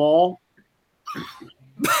still in the mall.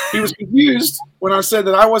 He was confused when I said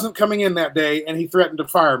that I wasn't coming in that day, and he threatened to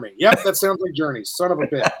fire me. Yep, that sounds like Journeys. Son of a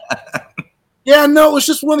bitch. Yeah, no, it was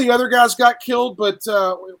just one of the other guys got killed, but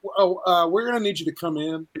we're going to need you to come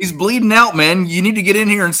in. He's bleeding out, man. You need to get in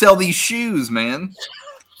here and sell these shoes, man.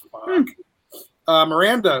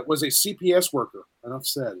 Miranda was a CPS worker. Enough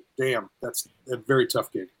said. Damn, that's a very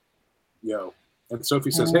tough gig. Yo. And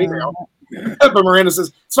Sophie says, hey, now. But Miranda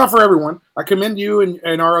says, it's not for everyone. I commend you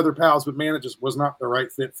and our other pals, but man, it just was not the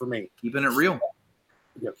right fit for me. Keeping it real.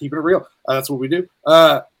 Yeah, keeping it real. That's what we do.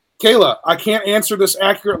 Kayla, I can't answer this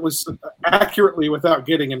accurately without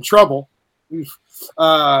getting in trouble.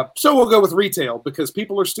 So we'll go with retail because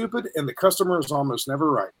people are stupid and the customer is almost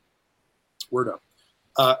never right. Word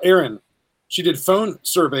up. Erin, she did phone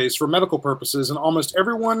surveys for medical purposes, and almost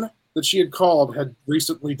everyone that she had called had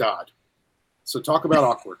recently died. So talk about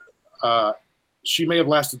awkward. She may have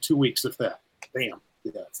lasted 2 weeks, if that. Damn.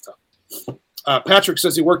 Yeah, it's tough. Patrick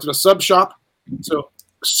says he worked at a sub shop,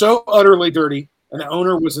 so utterly dirty, and the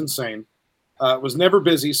owner was insane. Was never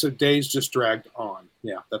busy, so days just dragged on.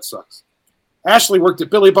 Yeah, that sucks. Ashley worked at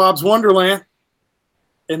Billy Bob's Wonderland,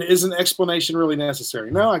 and is an explanation really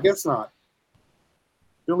necessary? No, I guess not.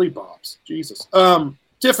 Billy Bob's. Jesus.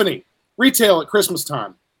 Tiffany, retail at Christmas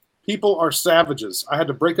time. People are savages. I had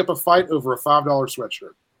to break up a fight over a $5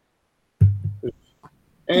 sweatshirt.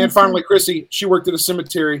 And finally, Chrissy, she worked at a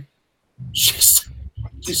cemetery. She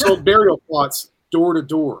sold burial plots door to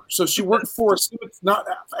door. So she worked for not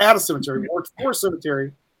at a cemetery, worked for a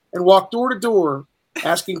cemetery and walked door to door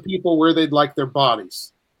asking people where they'd like their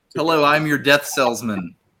bodies. Hello, I'm your death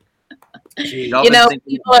salesman. You know,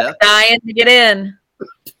 people are dying to get in.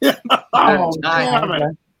 Oh, damn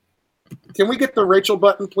it. Can we get the Rachel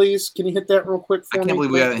button, please? Can you hit that real quick for me? I can't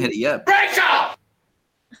believe we haven't hit it yet. Rachel!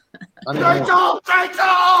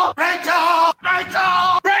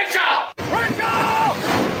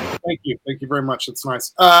 Thank you. Thank you very much. That's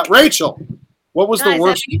nice. Rachel, what was the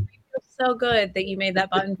worst? That made me feel so good that you made that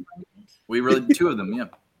button for me. We really two of them, yeah.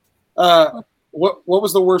 What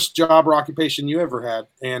was the worst job or occupation you ever had?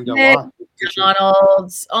 And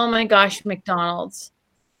McDonald's. Oh my gosh, McDonald's.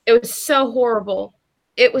 It was so horrible.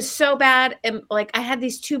 It was so bad. And like I had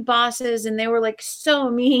these two bosses and they were like so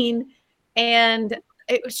mean and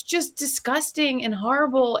it was just disgusting and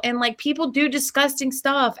horrible. And like people do disgusting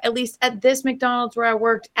stuff, at least at this McDonald's where I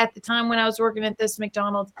worked at the time when I was working at this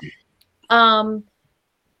McDonald's.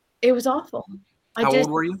 It was awful. How old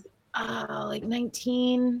were you? Like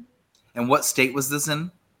 19. And what state was this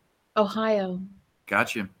in? Ohio.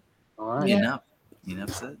 Gotcha. All right. Yeah.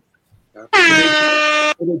 Enough said.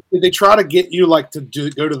 Did they try to get you like to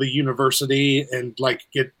go to the university and like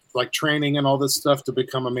get like training and all this stuff to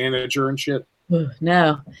become a manager and shit?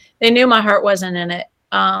 No, they knew my heart wasn't in it.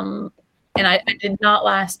 And I did not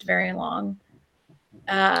last very long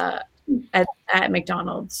at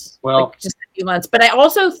McDonald's. Well, like just a few months. But I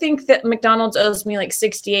also think that McDonald's owes me like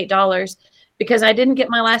 $68 because I didn't get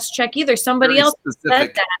my last check either. Somebody else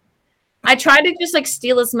said that. I try to just like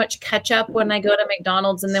steal as much ketchup when I go to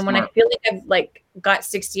McDonald's, and then when I feel like I've like got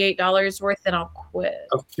 $68 worth, then I'll quit.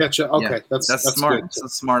 Oh, ketchup. Okay, Yeah, that's smart. Good. That's a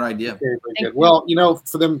smart idea. Very, very good. Well, you know,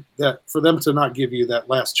 for them to not give you that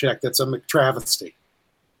last check, that's a McTravesty.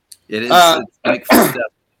 It is.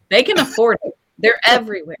 They can afford it. They're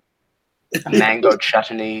everywhere. A mango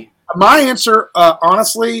chutney. My answer,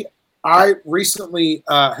 honestly, I recently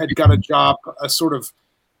had got a job, sort of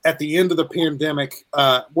at the end of the pandemic,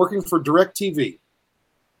 working for DirecTV.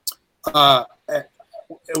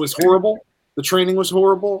 It was horrible. The training was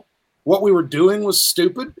horrible. What we were doing was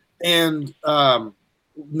stupid, and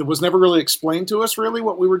it was never really explained to us really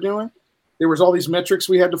what we were doing. There was all these metrics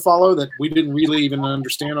we had to follow that we didn't really even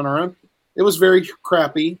understand on our own. It was very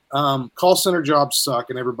crappy. Call center jobs suck,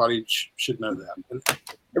 and everybody should know that. And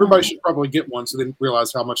everybody should probably get one so they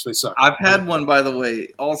realize how much they suck. I've had one, by the way,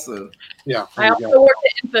 also. Yeah. I also worked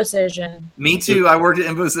at Infocision. Me too. I worked at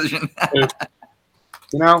Infocision.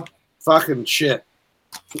 You know, fucking shit.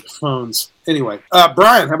 Phones. Anyway,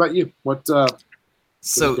 Brian, how about you? What?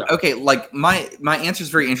 Okay, like my answer is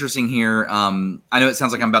very interesting here. I know it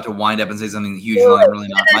sounds like I'm about to wind up and say something huge, and I'm really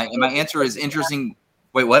not. My answer is interesting.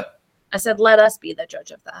 Wait, what? I said, let us be the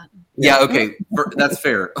judge of that. Yeah, okay, that's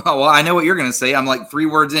fair. Oh, well, I know what you're gonna say. I'm like 3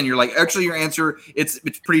 words in. You're like, actually, your answer it's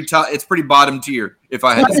pretty tough. It's pretty bottom tier. If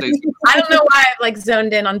I had to say, something. I don't know why I've like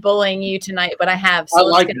zoned in on bullying you tonight, but I have. So I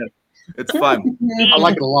like it. It's fun. I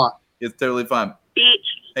like it a lot. It's totally fun.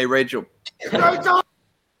 Hey, Rachel.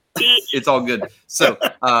 It's all good. So,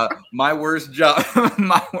 my worst job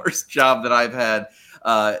that I've had.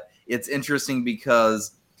 It's interesting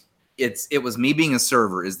because it was me being a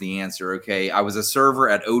server is the answer. Okay, I was a server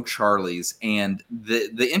at O'Charlie's, and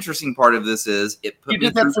the interesting part of this is it put me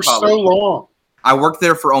through for college. so long. I worked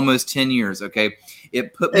there for almost 10 years. Okay,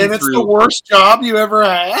 it put me and it's the worst job you ever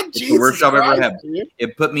had. It's the worst job I ever had.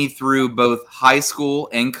 It put me through both high school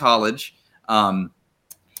and college.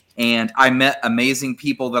 And I met amazing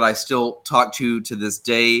people that I still talk to this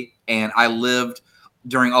day. And I lived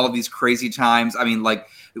during all of these crazy times. I mean, like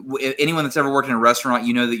anyone that's ever worked in a restaurant,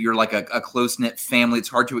 you know that you're like a close-knit family. It's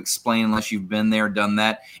hard to explain unless you've been there, done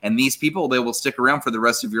that. And these people, they will stick around for the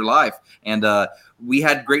rest of your life. And we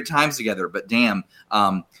had great times together. But damn,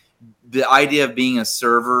 the idea of being a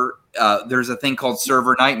server, there's a thing called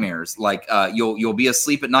server nightmares. Like you'll be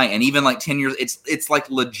asleep at night, and even like 10 years, it's like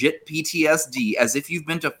legit PTSD, as if you've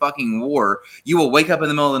been to fucking war. You will wake up in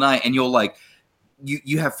the middle of the night, and you'll like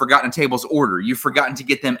you have forgotten a table's order. You've forgotten to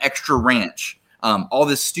get them extra ranch. All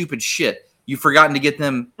this stupid shit. You've forgotten to get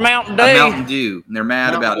them Mountain Dew, and they're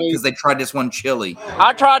mad about it because they tried this one chili.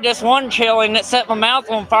 I tried this one chili, and it set my mouth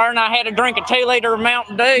on fire, and I had to drink a 2-liter of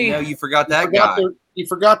Mountain Dew. You know, you forgot that guy. You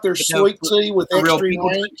forgot their sweet tea with extra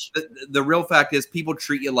ranch. The real fact is people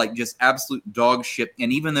treat you like just absolute dog shit.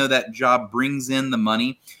 And even though that job brings in the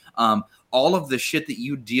money, all of the shit that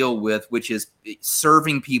you deal with, which is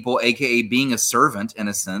serving people, aka being a servant in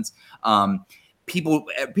a sense, people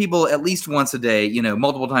at least once a day, you know,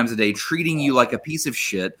 multiple times a day, treating you like a piece of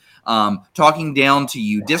shit, talking down to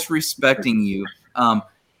you, disrespecting you.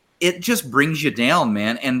 It just brings you down,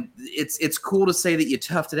 man. And it's cool to say that you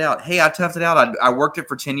toughed it out. Hey, I toughed it out. I worked it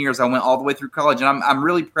for 10 years. I went all the way through college, and I'm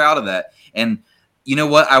really proud of that. And you know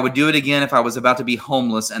what? I would do it again if I was about to be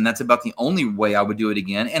homeless, and that's about the only way I would do it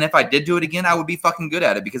again. And if I did do it again, I would be fucking good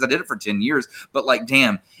at it because I did it for 10 years. But like,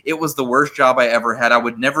 damn, it was the worst job I ever had. I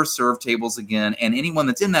would never serve tables again. And anyone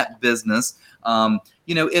that's in that business,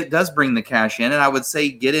 you know, it does bring the cash in. And I would say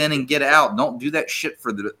get in and get out. Don't do that shit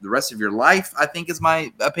for the rest of your life, I think is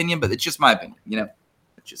my opinion. But it's just my opinion, you know.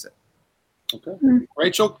 That's just it. Okay.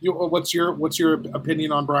 Rachel, what's your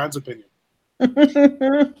opinion on Brian's opinion?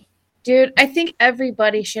 Dude, I think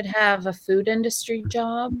everybody should have a food industry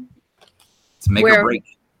job. To make or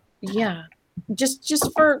break. Yeah. Just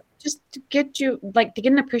to get you, like, to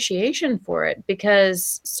get an appreciation for it,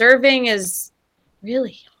 because serving is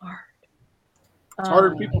really hard. It's harder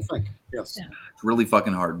than people think. Yes. Yeah. It's really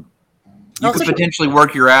fucking hard. You could potentially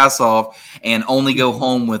work your ass off and only go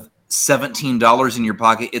home with $17 in your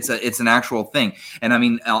pocket. It's an actual thing. And I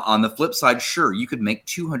mean, on the flip side, sure, you could make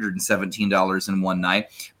 $217 in one night,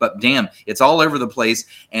 but damn, it's all over the place.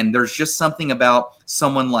 And there's just something about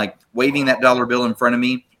someone like waving that dollar bill in front of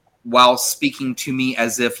me while speaking to me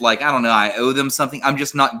as if, like, I don't know, I owe them something. I'm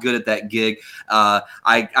just not good at that gig.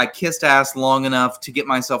 I kissed ass long enough to get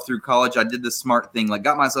myself through college. I did the smart thing, like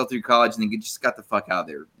got myself through college and then just got the fuck out of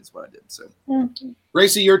there is what I did. So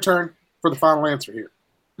Gracie, your turn for the final answer here.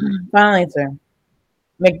 Final answer.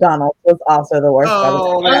 McDonald's was also the worst.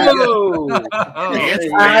 I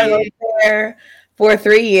was there for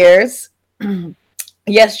 3 years.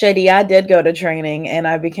 Yes, JD, I did go to training and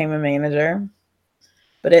I became a manager.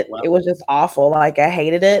 But it was just awful. Like, I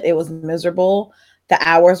hated it. It was miserable. The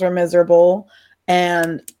hours were miserable.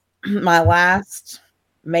 And my last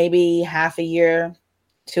maybe half a year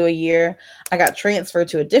to a year, I got transferred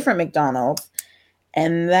to a different McDonald's.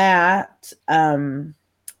 And that,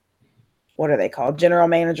 what are they called? General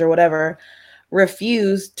manager, whatever,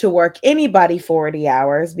 refused to work anybody 40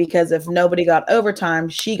 hours because if nobody got overtime,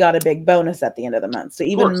 she got a big bonus at the end of the month. So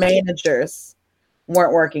even managers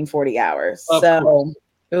weren't working 40 hours. So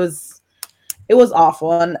it was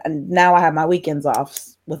awful. And now I have my weekends off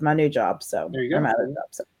with my new job. So I'm out of the job.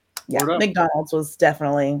 So yeah, McDonald's was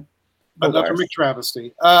definitely another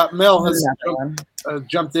McTravesty. Mel has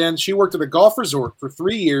jumped in. She worked at a golf resort for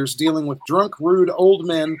 3 years dealing with drunk, rude old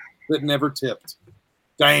men that never tipped.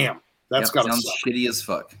 Damn. That's got to suck. Shitty as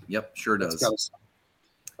fuck. Yep, sure does.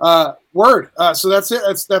 Word. So that's it.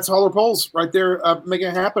 That's Holler Polls right there. Making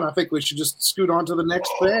it happen. I think we should just scoot on to the next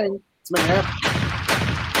thing. Let's make it happen.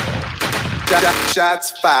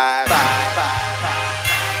 Shots fired.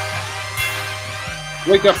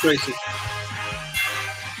 Wake up, Tracy.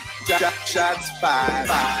 Shots fired.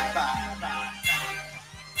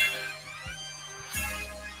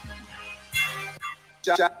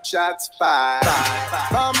 Shots fired.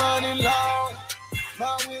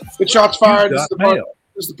 Good shots fired. This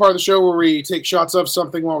is the part of the show where we take shots of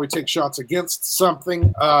something while we take shots against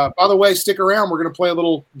something. By the way, stick around. We're going to play a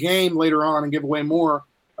little game later on and give away more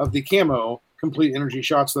of the Camo Complete Energy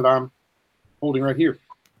Shots that I'm holding right here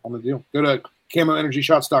on the deal. Go to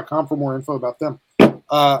CamoEnergyShots.com for more info about them.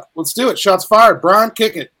 Let's do it. Shots fired. Brian,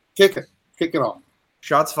 kick it off.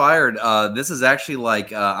 Shots fired. This is actually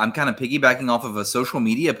like I'm kind of piggybacking off of a social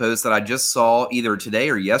media post that I just saw either today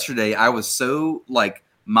or yesterday. I was so like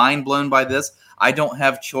mind blown by this. I don't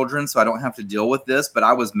have children, so I don't have to deal with this, but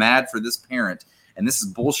I was mad for this parent. And this is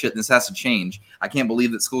bullshit, and this has to change. I can't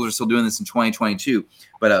believe that schools are still doing this in 2022.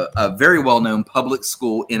 But a very well-known public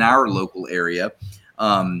school in our local area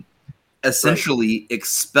essentially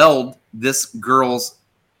expelled this girl's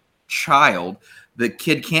child. The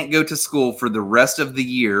kid can't go to school for the rest of the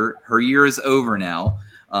year. Her year is over now.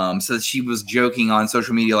 So she was joking on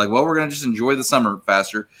social media like, well, we're going to just enjoy the summer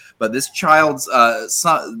faster. But this child's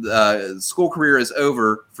school career is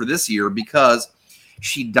over for this year because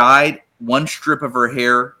she dyed one strip of her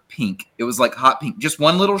hair pink. It was like hot pink, just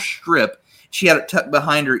one little strip. She had it tucked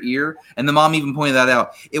behind her ear, and the mom even pointed that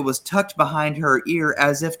out. It was tucked behind her ear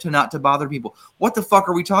as if not to bother people. What the fuck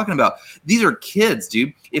are we talking about? These are kids,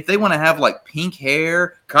 dude. If they want to have like pink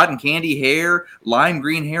hair, cotton candy hair, lime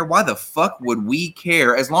green hair, why the fuck would we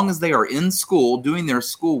care? As long as they are in school doing their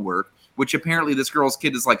schoolwork, which apparently this girl's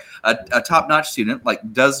kid is like a top-notch student,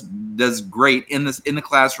 like does great in the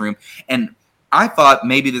classroom. And I thought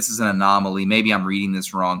maybe this is an anomaly. Maybe I'm reading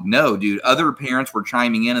this wrong. No, dude. Other parents were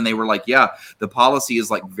chiming in and they were like, yeah, the policy is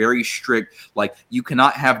like very strict. Like you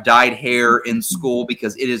cannot have dyed hair in school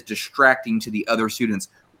because it is distracting to the other students.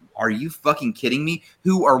 Are you fucking kidding me?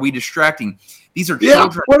 Who are we distracting? These are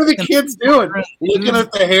children. What are the kids doing? Looking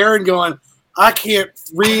at the hair and going, I can't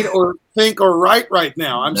read or think or write right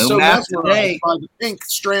now. I'm so mesmerized by the pink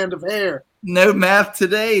strand of hair. No math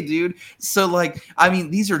today, dude. So like, I mean,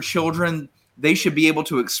 these are children. They should be able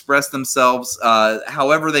to express themselves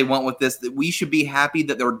however they want with this. That we should be happy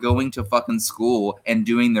that they're going to fucking school and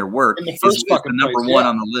doing their work. In the first fucking number place, one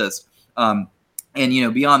on the list. And, you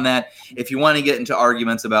know, beyond that, if you want to get into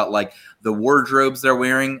arguments about like the wardrobes they're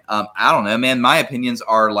wearing, I don't know, man. My opinions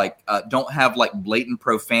are like don't have like blatant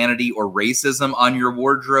profanity or racism on your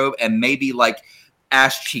wardrobe, and maybe like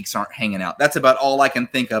ass cheeks aren't hanging out. That's about all I can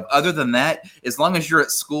think of. Other than that, as long as you're at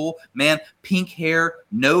school, man, pink hair,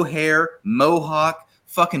 no hair, mohawk,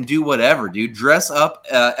 fucking do whatever, dude. Dress up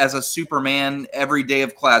as a Superman every day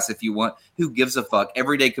of class if you want. Who gives a fuck?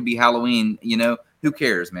 Every day could be Halloween, you know? Who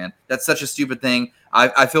cares, man? That's such a stupid thing.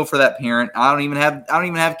 I feel for that parent. I don't even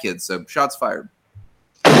have kids, so shots fired.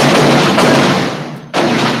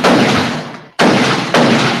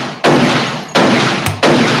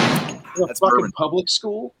 That's fucking bourbon. Public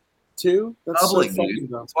school too. That's public, so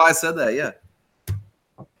dude. That's why I said that. Yeah.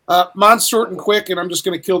 Mine's short and quick, and I'm just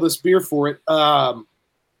going to kill this beer for it.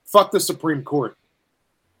 Fuck the Supreme Court.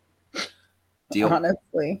 Deal.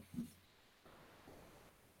 Honestly.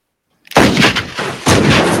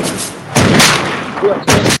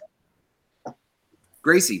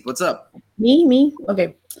 Gracie, what's up? Me.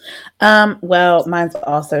 Okay. Well, mine's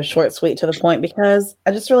also short, sweet, to the point because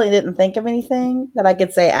I just really didn't think of anything that I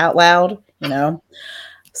could say out loud, you know.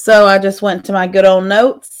 So I just went to my good old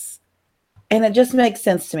notes, and it just makes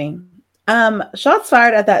sense to me. Shots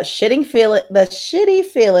fired at that shitty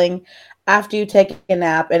feeling after you take a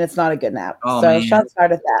nap and it's not a good nap. Oh, so man. Shots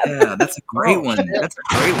fired at that. Yeah, that's a great one. That's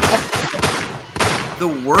a great one. The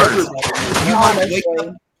worst.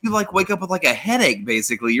 You wake up with like a headache,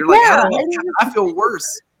 basically. You're like, I feel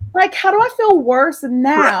worse. Like, how do I feel worse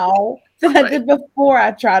now than I did before I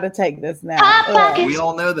tried to take this nap? We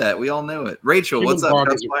all know that. We all know it. Rachel, what's up?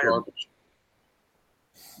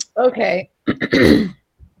 Okay.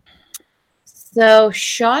 So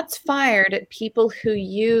shots fired at people who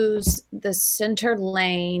use the center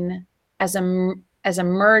lane as a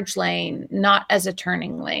merge lane, not as a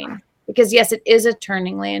turning lane. Because yes, it is a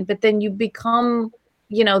turning lane, but then you become,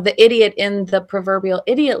 you know, the idiot in the proverbial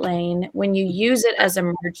idiot lane when you use it as a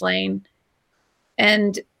merge lane.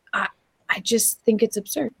 And I just think it's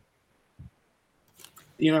absurd.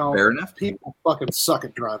 You know, fair enough. People fucking suck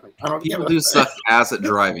at driving. People do suck ass at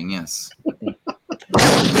driving, yes.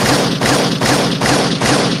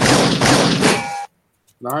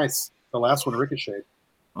 Nice. The last one ricocheted.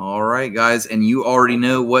 All right, guys. And you already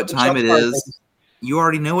know what time it is. You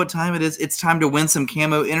already know what time it is. It's time to win some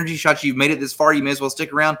Camo Energy Shots. You've made it this far. You may as well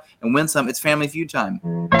stick around and win some. It's Family Feud time.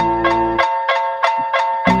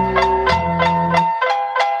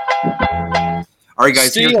 All All right,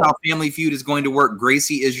 guys, here's how Family Feud is going to work.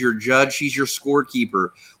 Gracie is your judge. She's your scorekeeper.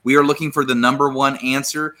 We are looking for the number one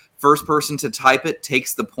answer. First person to type it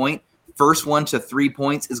takes the point. First one to 3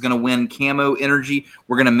 points is going to win Camo Energy.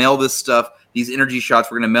 We're going to mail this stuff, these energy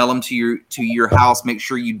shots. We're going to mail them to your house. Make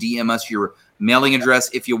sure you DM us your mailing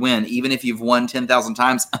address if you win. Even if you've won 10,000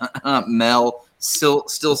 times, Mel, still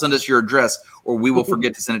send us your address or we will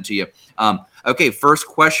forget to send it to you. Okay, first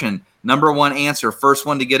question. Number one answer. First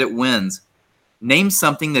one to get it wins. Name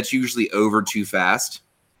something that's usually over too fast.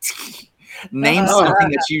 Name something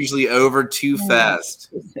that's usually over too fast.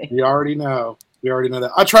 We already know. We already know that.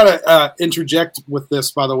 I try to interject with this,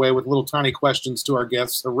 by the way, with little tiny questions to our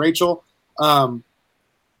guests. So, Rachel,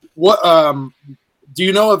 what do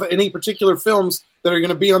you know of any particular films that are going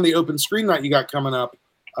to be on the open screen night you got coming up,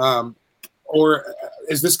 or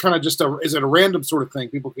is this kind of just is it a random sort of thing?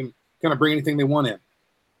 People can kind of bring anything they want in.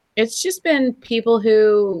 It's just been people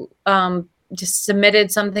who just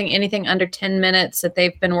submitted anything under 10 minutes that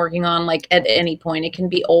they've been working on, like at any point. It can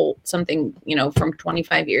be old, something, from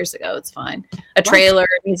 25 years ago. It's fine. A trailer,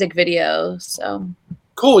 a music video. So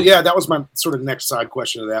cool. Yeah, that was my sort of next side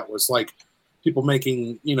question of that was like people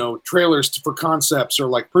making, trailers for concepts or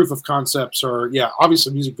like proof of concepts or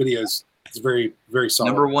obviously music videos is very, very solid.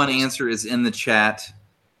 Number one answer is in the chat.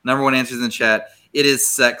 It is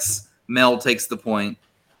sex. Mel takes the point.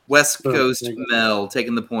 West Coast Mel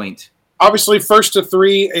taking the point. Obviously, first to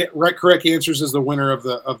 3 correct answers is the winner of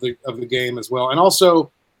the game as well. And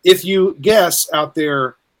also, if you guess out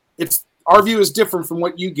there, our view is different from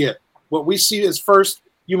what you get. What we see as first,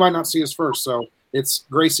 you might not see as first. So it's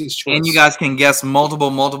Gracie's choice. And you guys can guess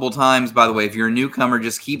multiple times, by the way. If you're a newcomer,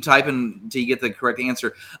 just keep typing until you get the correct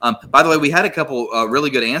answer. By the way, we had a couple really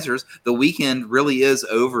good answers. The weekend really is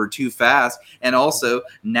over too fast. And also,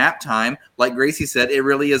 nap time, like Gracie said, it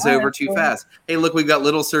really is over too fast. Hey, look, we've got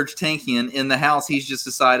Little Serge Tankian in the house. He's just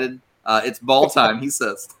decided it's ball time, he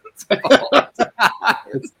says.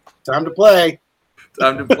 It's time to play.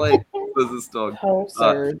 Time to play, says this dog.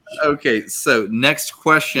 Okay, so next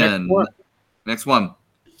question. Next one.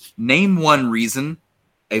 Name one reason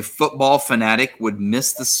a football fanatic would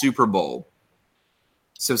miss the Super Bowl.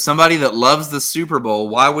 So somebody that loves the Super Bowl,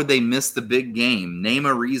 why would they miss the big game? Name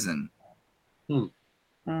a reason. You're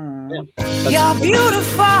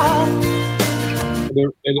beautiful. They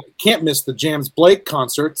can't miss the James Blake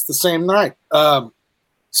concert. It's the same night.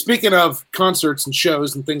 Speaking of concerts and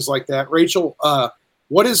shows and things like that, Rachel,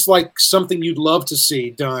 what is like something you'd love to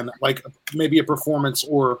see done, like maybe a performance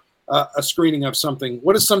or a screening of something?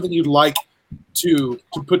 What is something you'd like to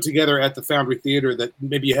put together at the Foundry Theater that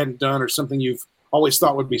maybe you hadn't done or something you've always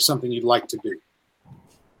thought would be something you'd like to do?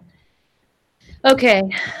 Okay.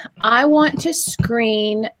 I want to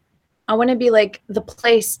be like the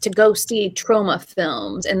place to go see Trauma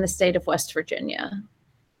films in the state of West Virginia.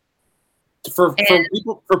 For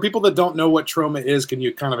people that don't know what Trauma is, can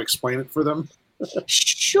you kind of explain it for them?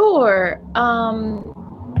 Sure.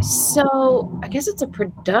 So I guess it's a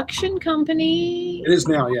production company. It is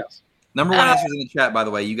now, yes. Number one answers in the chat, by the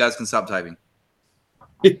way. You guys can stop typing.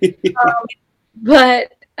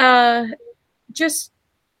 But just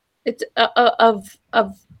it's of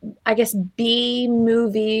I guess B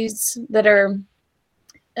movies that are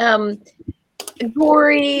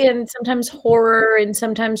gory and sometimes horror and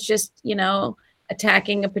sometimes just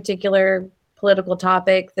attacking a particular political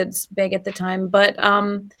topic that's big at the time. But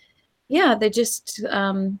they're just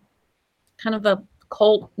kind of a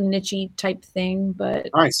cult niche-y type thing. But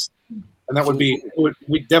nice. And that would be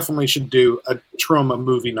we definitely should do a Trauma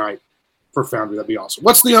movie night for Foundry. That'd be awesome.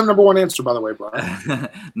 What's the number one answer, by the way, Brian?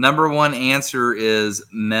 Number one answer is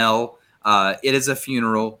Mel. It is a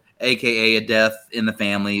funeral, aka a death in the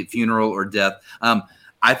family, funeral or death.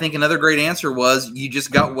 I think another great answer was you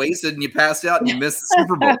just got wasted and you passed out and you missed the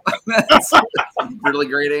Super Bowl. That's a really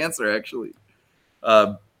great answer, actually.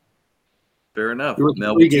 Fair enough. You were at the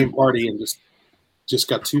pregame party and just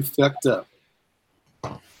got too fucked up.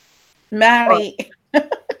 Maddie.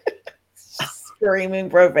 Screaming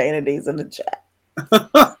profanities in the chat.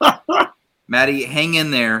 Maddie, hang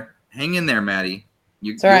in there. Hang in there, Maddie.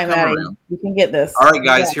 It's all right, Maddie. You can get this. All right,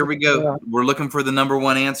 guys, here we go. We're looking for the number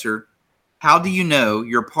one answer. How do you know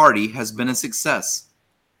your party has been a success?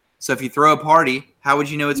 So if you throw a party, how would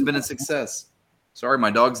you know it's been a success? Sorry,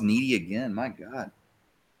 my dog's needy again. My God.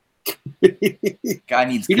 Guy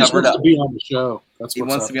needs covered up. He wants to be on the show. He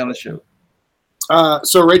wants to be on the show.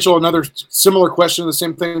 So, Rachel, another similar question, the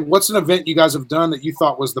same thing. What's an event you guys have done that you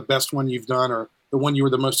thought was the best one you've done or the one you were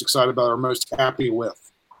the most excited about or most happy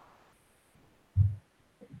with?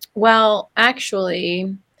 Well,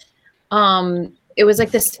 actually, it was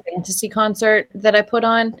like this fantasy concert that I put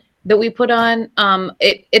on. that we put on.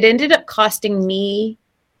 It ended up costing me,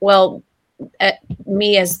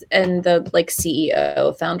 me as and the like CEO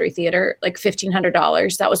of Foundry Theater, like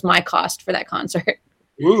 $1,500. That was my cost for that concert.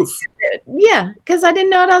 Oof. Yeah, because I didn't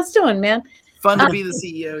know what I was doing, man. Fun to be the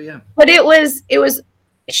CEO, yeah. But it was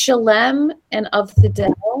Shalem and Of the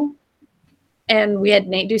Devil, and we had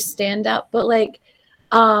Nate do stand up. But like,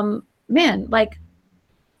 man, like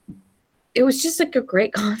it was just like a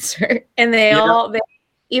great concert, and they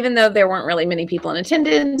even though there weren't really many people in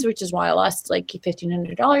attendance, which is why I lost like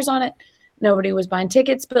 $1,500 on it. Nobody was buying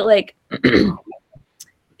tickets, but like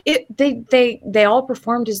they all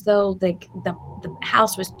performed as though like the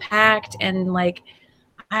house was packed, and like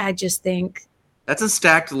I just think that's a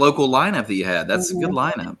stacked local lineup that you had. That's a good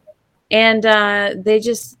lineup. And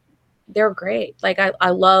they're great. Like I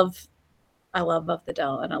love Of the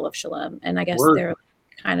Devil and I love Shalem, and I guess they're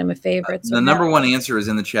kind of my favorites. The number one answer is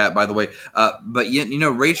in the chat, by the way. But you know,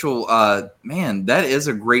 Rachel, man, that is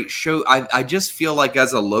a great show. I just feel like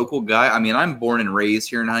as a local guy, I mean, I'm born and raised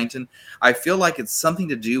here in Huntington. I feel like it's something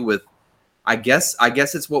to do with, I guess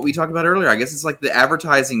it's what we talked about earlier. I guess it's like the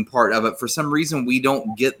advertising part of it. For some reason, we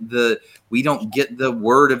don't get the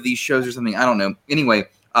word of these shows or something. I don't know. Anyway,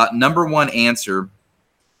 number one answer.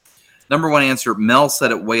 Mel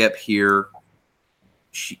said it way up here.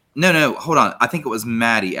 No, hold on. I think it was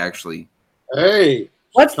Maddie, actually. Hey.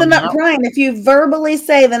 What's the number, Brian? If you verbally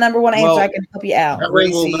say the number one answer, I can help you out.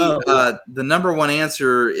 Gracie, the number one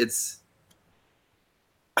answer, it's...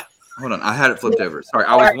 Hold on. I had it flipped over. Sorry,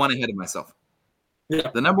 I was one ahead of myself. Yeah.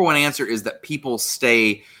 The number one answer is that people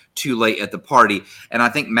stay too late at the party. And I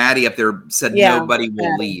think Maddie up there said nobody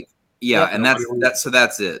will leave. Yeah, and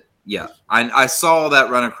that's it. Yeah. I saw that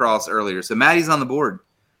run across earlier. So Maddie's on the board.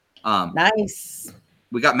 Nice.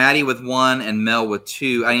 We got Maddie with 1 and Mel with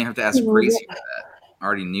 2. I didn't have to ask Gracie for that. I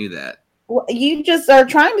already knew that. Well, you just are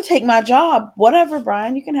trying to take my job. Whatever,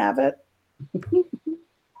 Brian. You can have it.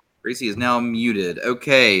 Gracie is now muted.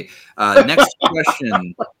 Okay. Next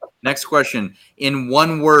question. Next question. In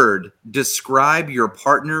one word, describe your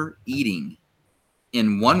partner eating.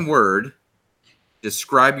 In one word,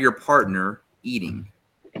 describe your partner eating.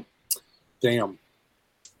 Damn.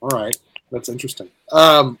 All right. That's interesting.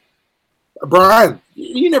 Brian,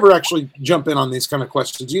 you never actually jump in on these kind of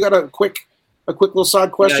questions. You got a quick little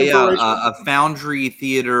side question for Rachel? A Foundry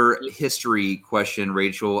Theater history question,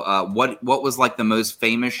 Rachel. What was like the most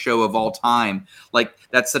famous show of all time? Like,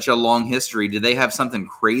 that's such a long history. Did they have something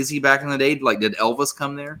crazy back in the day? Like, did Elvis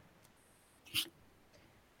come there?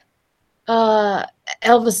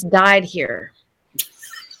 Elvis died here.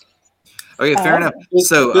 Okay, fair enough.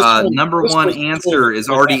 So number one answer is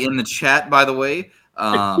already in the chat, by the way.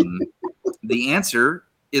 The answer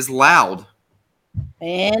is Loud.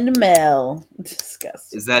 And Mel.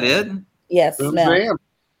 Disgusting. Is that it? Yes, Mel.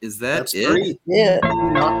 Is that That's it? great. Yeah.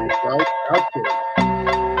 Right out there.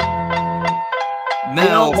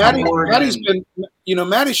 Mel, Maddie's been,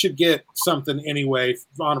 Maddie should get something anyway.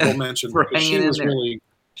 Honorable mention. For hanging in there.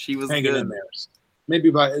 She was hanging in there. Maybe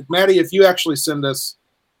by Maddie, if you actually send us,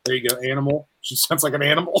 there you go, animal. She sounds like an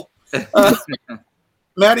animal.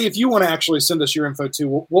 Maddie, if you want to actually send us your info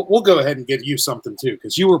too, we'll go ahead and give you something too,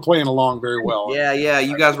 because you were playing along very well. Yeah,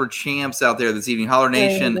 you guys were champs out there this evening, Holler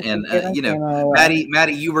Nation, and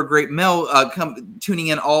Maddie, you were great. Mel, tuning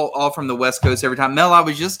in all from the West Coast every time. Mel, I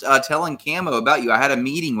was just telling Camo about you. I had a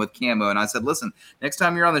meeting with Camo, and I said, listen, next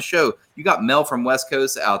time you're on the show, you got Mel from West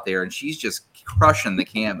Coast out there, and she's just crushing the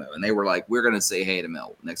Camo. And they were like, we're going to say hey to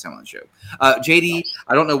Mel next time on the show. JD,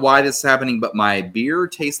 I don't know why this is happening, but my beer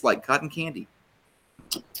tastes like cotton candy.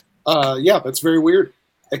 Yeah, that's very weird.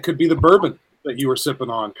 It could be the bourbon that you were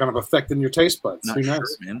sipping on, kind of affecting your taste buds. Not Who sure,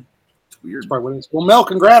 knows? man. It's weird. That's probably what it is. Well, Mel,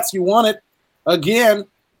 congrats. You won it again.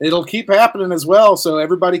 It'll keep happening as well. So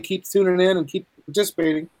everybody keep tuning in and keep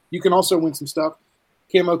participating. You can also win some stuff.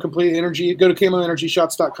 Camo Complete Energy. Go to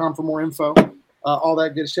camoenergyshots.com for more info. All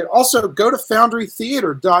that good shit. Also, go to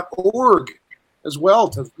foundrytheater.org as well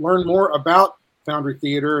to learn more about Foundry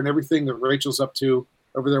Theater and everything that Rachel's up to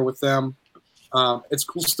over there with them. It's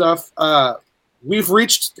cool stuff. We've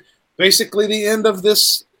reached basically the end of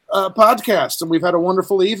this podcast, and we've had a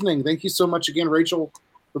wonderful evening. Thank you so much again, Rachel,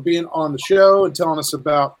 for being on the show and telling us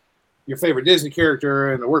about your favorite Disney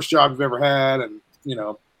character and the worst job you've ever had, and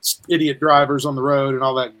idiot drivers on the road and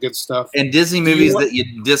all that good stuff. And Disney movies that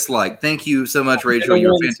you dislike. Thank you so much, Rachel.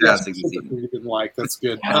 You're fantastic this evening. You didn't like. That's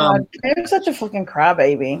good. You're such a fucking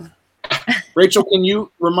crybaby. Rachel, can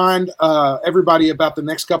you remind everybody about the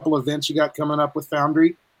next couple events you got coming up with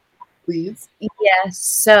Foundry, please? Yes.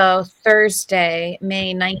 So Thursday,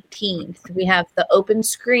 May 19th, we have the open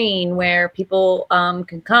screen where people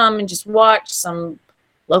can come and just watch some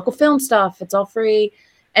local film stuff. It's all free.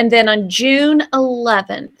 And then on June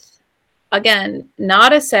 11th, again,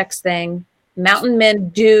 not a sex thing, Mountain Men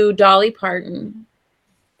do Dolly Parton.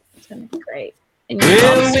 It's going to be great. And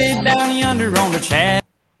way down yonder on the chat.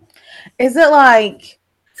 Is it like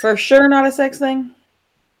for sure not a sex thing?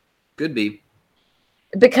 Could be.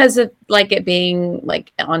 Because of like it being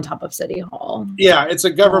like on top of City Hall. Yeah, it's a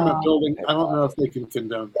government building. I don't know if they can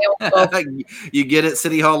condone that. You get it?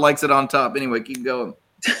 City Hall likes it on top. Anyway, keep going.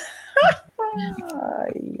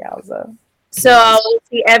 Yowza. So I'll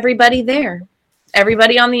see everybody there.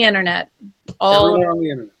 Everybody on the internet. Everyone on the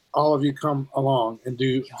internet. All of you come along and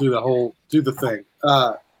do the thing.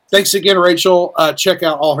 Thanks again, Rachel. Check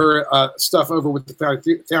out all her stuff over with the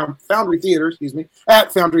Foundry Theater, at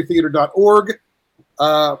foundrytheater.org.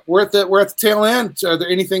 We're at the tail end. Are there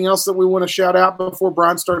anything else that we want to shout out before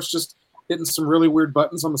Brian starts just hitting some really weird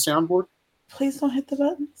buttons on the soundboard? Please don't hit the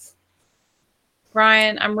buttons.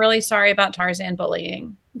 Brian, I'm really sorry about Tarzan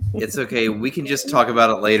bullying. It's okay. We can just talk about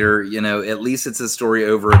it later. You know, at least it's a story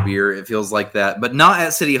over a beer. It feels like that, but not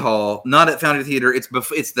at City Hall, not at Foundry Theater. It's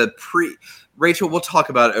the pre. Rachel, we'll talk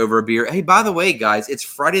about it over a beer. Hey, by the way, guys, it's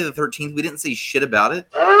Friday the 13th. We didn't say shit about it.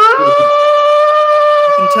 You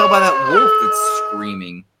can tell by that wolf that's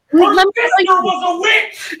screaming. Her sister was a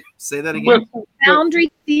witch! Say that again.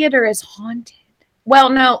 Foundry Theater is haunted. Well,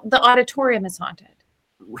 no, the auditorium is haunted.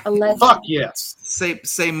 Allegedly. Fuck yes.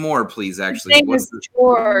 Say more, please. Actually, his name is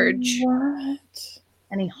George. What?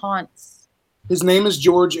 And he haunts. His name is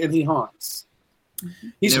George, and he haunts.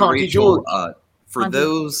 He's Haunty Rachel, George. For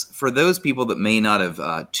those people that may not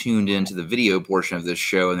have tuned into the video portion of this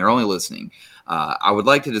show and they're only listening, I would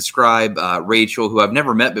like to describe Rachel, who I've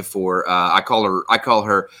never met before. I call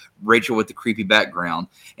her Rachel with the creepy background,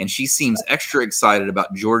 and she seems extra excited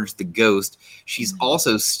about George the Ghost. She's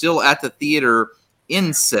also still at the theater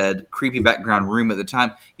in said creepy background room at the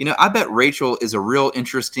time. You know, I bet Rachel is a real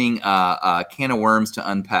interesting can of worms to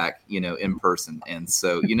unpack, you know, in person. And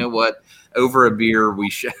so, you know what? Over a beer, we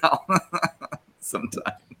shall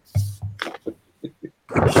sometime.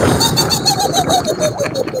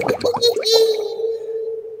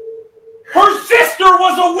 Her sister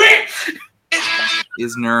was a witch!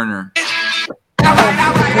 Is Nerner.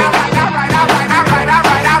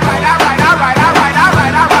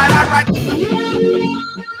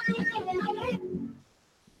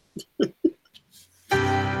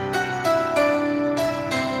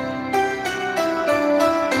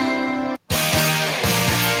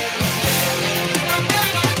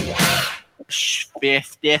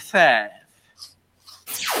 $55.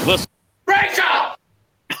 Listen. Rachel!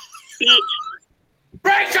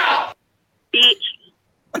 Rachel!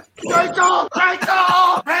 Rachel!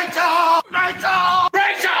 Rachel! Rachel!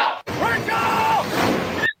 Rachel! Rachel!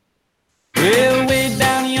 Well, way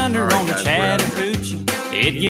down yonder on the Chattahoochee, it